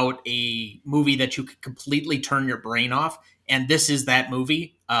about a movie that you could completely turn your brain off, and this is that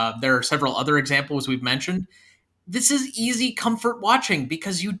movie. There are several other examples we've mentioned. This is easy comfort watching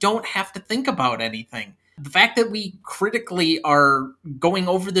because you don't have to think about anything. The fact that we critically are going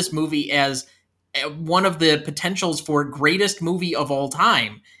over this movie as one of the potentials for greatest movie of all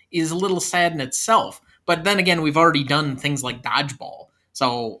time is a little sad in itself. But then again, we've already done things like Dodgeball.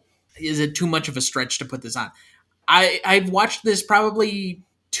 So is it too much of a stretch to put this on? I've watched this probably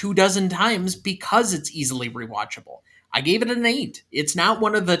 2 dozen times because it's easily rewatchable. I gave it an 8. It's not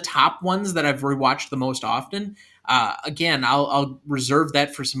one of the top ones that I've rewatched the most often. Again, I'll reserve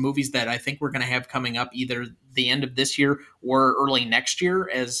that for some movies that I think we're going to have coming up either the end of this year or early next year,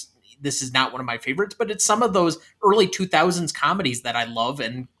 as this is not one of my favorites, but it's some of those early 2000s comedies that I love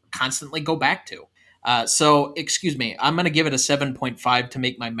and constantly go back to. So, excuse me, I'm going to give it a 7.5 to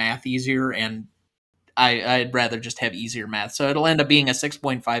make my math easier, and I'd rather just have easier math. So it'll end up being a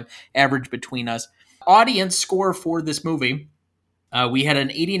 6.5 average between us. Audience score for this movie. We had an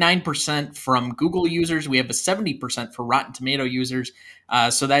 89% from Google users. We have a 70% for Rotten Tomato users.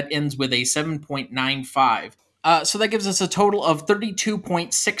 So that ends with a 7.95. So that gives us a total of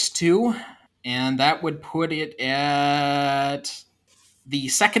 32.62. And that would put it at the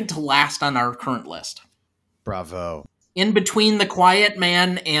second to last on our current list. Bravo. In between The Quiet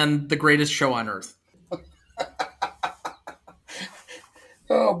Man and The Greatest Show on Earth.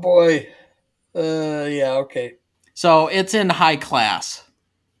 Oh boy. Yeah, okay. So it's in high class.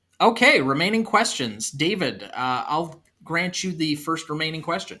 Okay, remaining questions. David, I'll grant you the first remaining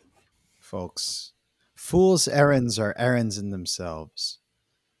question. Folks, fool's errands are errands in themselves.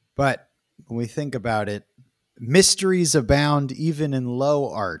 But when we think about it, mysteries abound even in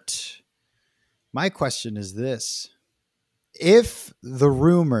low art. My question is this: if the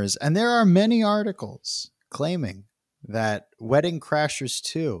rumors, and there are many articles claiming that Wedding Crashers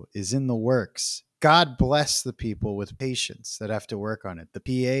 2 is in the works, God bless the people with patience that have to work on it, the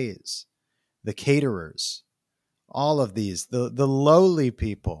PAs, the caterers, all of these, the lowly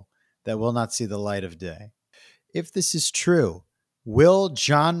people that will not see the light of day. If this is true, will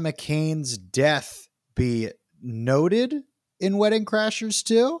John McCain's death be noted in Wedding Crashers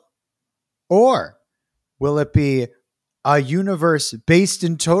 2? Or will it be a universe based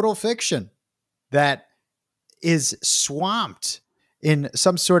in total fiction that is swamped in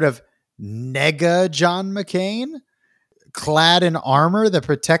some sort of nega John McCain, clad in armor that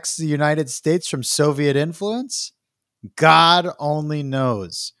protects the United States from Soviet influence? God only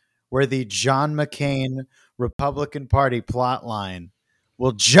knows where the John McCain Republican Party plotline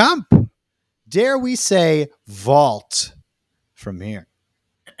will jump, dare we say, vault from here.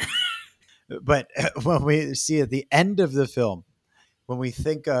 But when we see at the end of the film, when we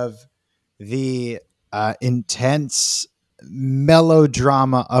think of the intense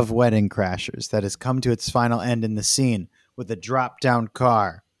melodrama of Wedding Crashers that has come to its final end in the scene with the drop down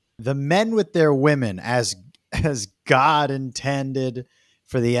car, the men with their women as God intended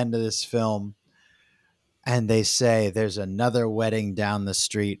for the end of this film, and they say there's another wedding down the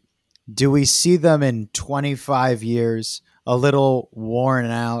street. Do we see them in 25 years, a little worn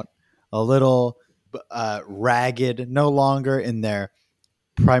out, a little ragged, no longer in their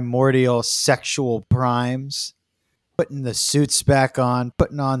primordial sexual primes, putting the suits back on,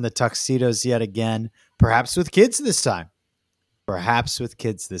 putting on the tuxedos yet again, perhaps with kids this time? Perhaps with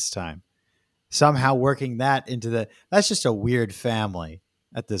kids this time. Somehow working that into that's just a weird family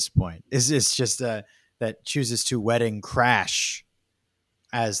at this point. It's just that chooses to wedding crash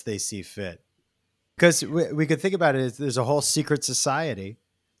as they see fit. Because we could think about it as there's a whole secret society.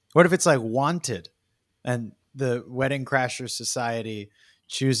 What if it's like Wanted and the Wedding Crasher Society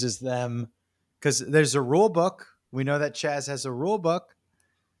chooses them? Because there's a rule book. We know that Chaz has a rule book.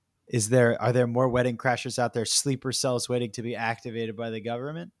 Are there more wedding crashers out there, sleeper cells waiting to be activated by the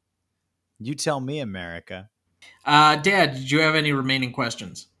government? You tell me, America. Dad, did you have any remaining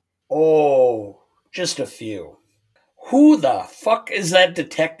questions? Oh, just a few. Who the fuck is that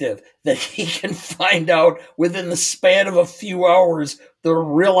detective that he can find out within the span of a few hours their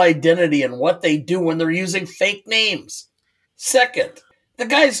real identity and what they do when they're using fake names? Second, the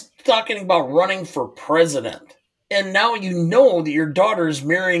guy's talking about running for president. And now you know that your daughter's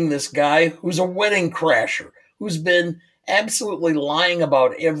marrying this guy who's a wedding crasher, who's been absolutely lying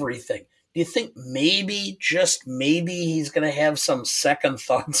about everything. Do you think maybe, just maybe, he's going to have some second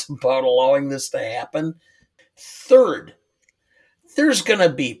thoughts about allowing this to happen? Third, there's going to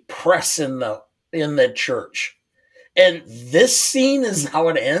be press in the church. And this scene is how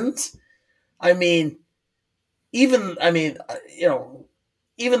it ends? I mean, even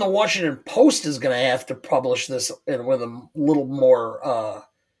even the Washington Post is going to have to publish this with a little more,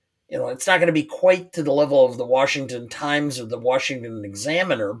 it's not going to be quite to the level of the Washington Times or the Washington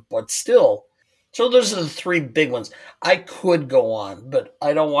Examiner, but still. So those are the three big ones. I could go on, but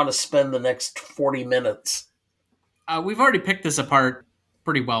I don't want to spend the next 40 minutes. We've already picked this apart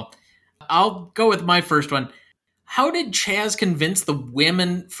pretty well. I'll go with my first one. How did Chaz convince the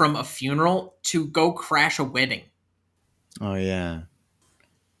women from a funeral to go crash a wedding? Oh, yeah.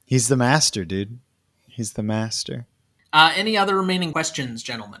 He's the master, dude. He's the master. Any other remaining questions,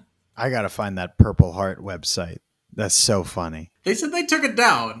 gentlemen? I got to find that Purple Heart website. That's so funny. They said they took it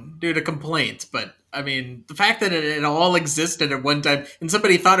down due to complaints, but I mean, the fact that it all existed at one time and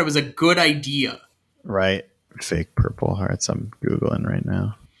somebody thought it was a good idea. Right. Fake Purple Hearts. I'm Googling right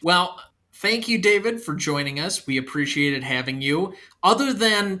now. Well, thank you, David, for joining us. We appreciated having you. Other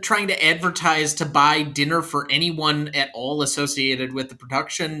than trying to advertise to buy dinner for anyone at all associated with the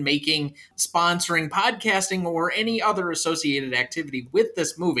production, making, sponsoring, podcasting, or any other associated activity with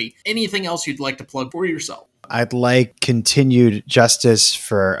this movie, anything else you'd like to plug for yourself? I'd like continued justice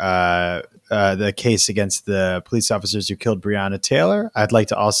for the case against the police officers who killed Breonna Taylor. I'd like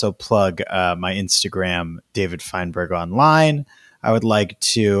to also plug my Instagram, David Feinberg Online. I would like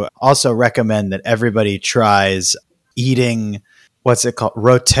to also recommend that everybody tries eating, what's it called?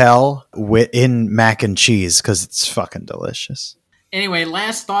 Rotel in mac and cheese, because it's fucking delicious. Anyway,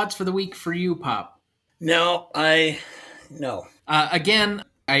 last thoughts for the week for you, Pop. No. Again,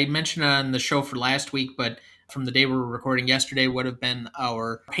 I mentioned on the show for last week, but from the day we were recording yesterday would have been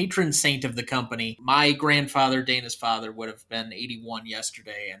our patron saint of the company. My grandfather, Dana's father, would have been 81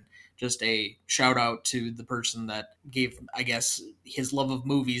 yesterday, and just a shout out to the person that gave, I guess, his love of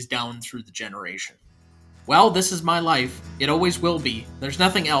movies down through the generation. Well, this is my life. It always will be. There's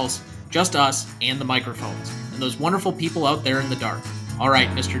nothing else, just us and the microphones, and those wonderful people out there in the dark. All right,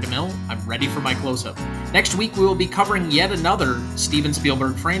 Mr. DeMille, I'm ready for my close-up. Next week, we will be covering yet another Steven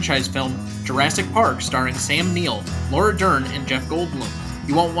Spielberg franchise film, Jurassic Park, starring Sam Neill, Laura Dern, and Jeff Goldblum.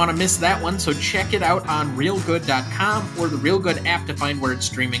 You won't want to miss that one, so check it out on ReelGood.com or the ReelGood app to find where it's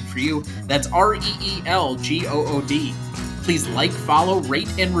streaming for you. That's ReelGood. Please like, follow, rate,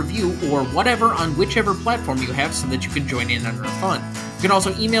 and review, or whatever on whichever platform you have so that you can join in on our fun. You can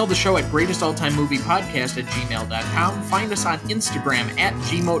also email the show at greatestalltimemoviepodcast@gmail.com, find us on Instagram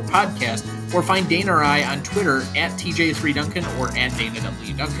 @GMotePodcast, or find Dana or I on Twitter @TJ3Duncan or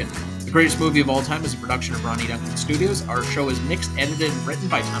 @DanaWDuncan. The Greatest Movie of All Time is a production of Ronnie Duncan Studios. Our show is mixed, edited, and written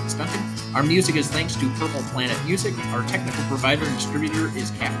by Thomas Duncan. Our music is thanks to Purple Planet Music. Our technical provider and distributor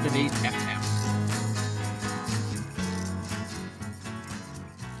is Captivate FM.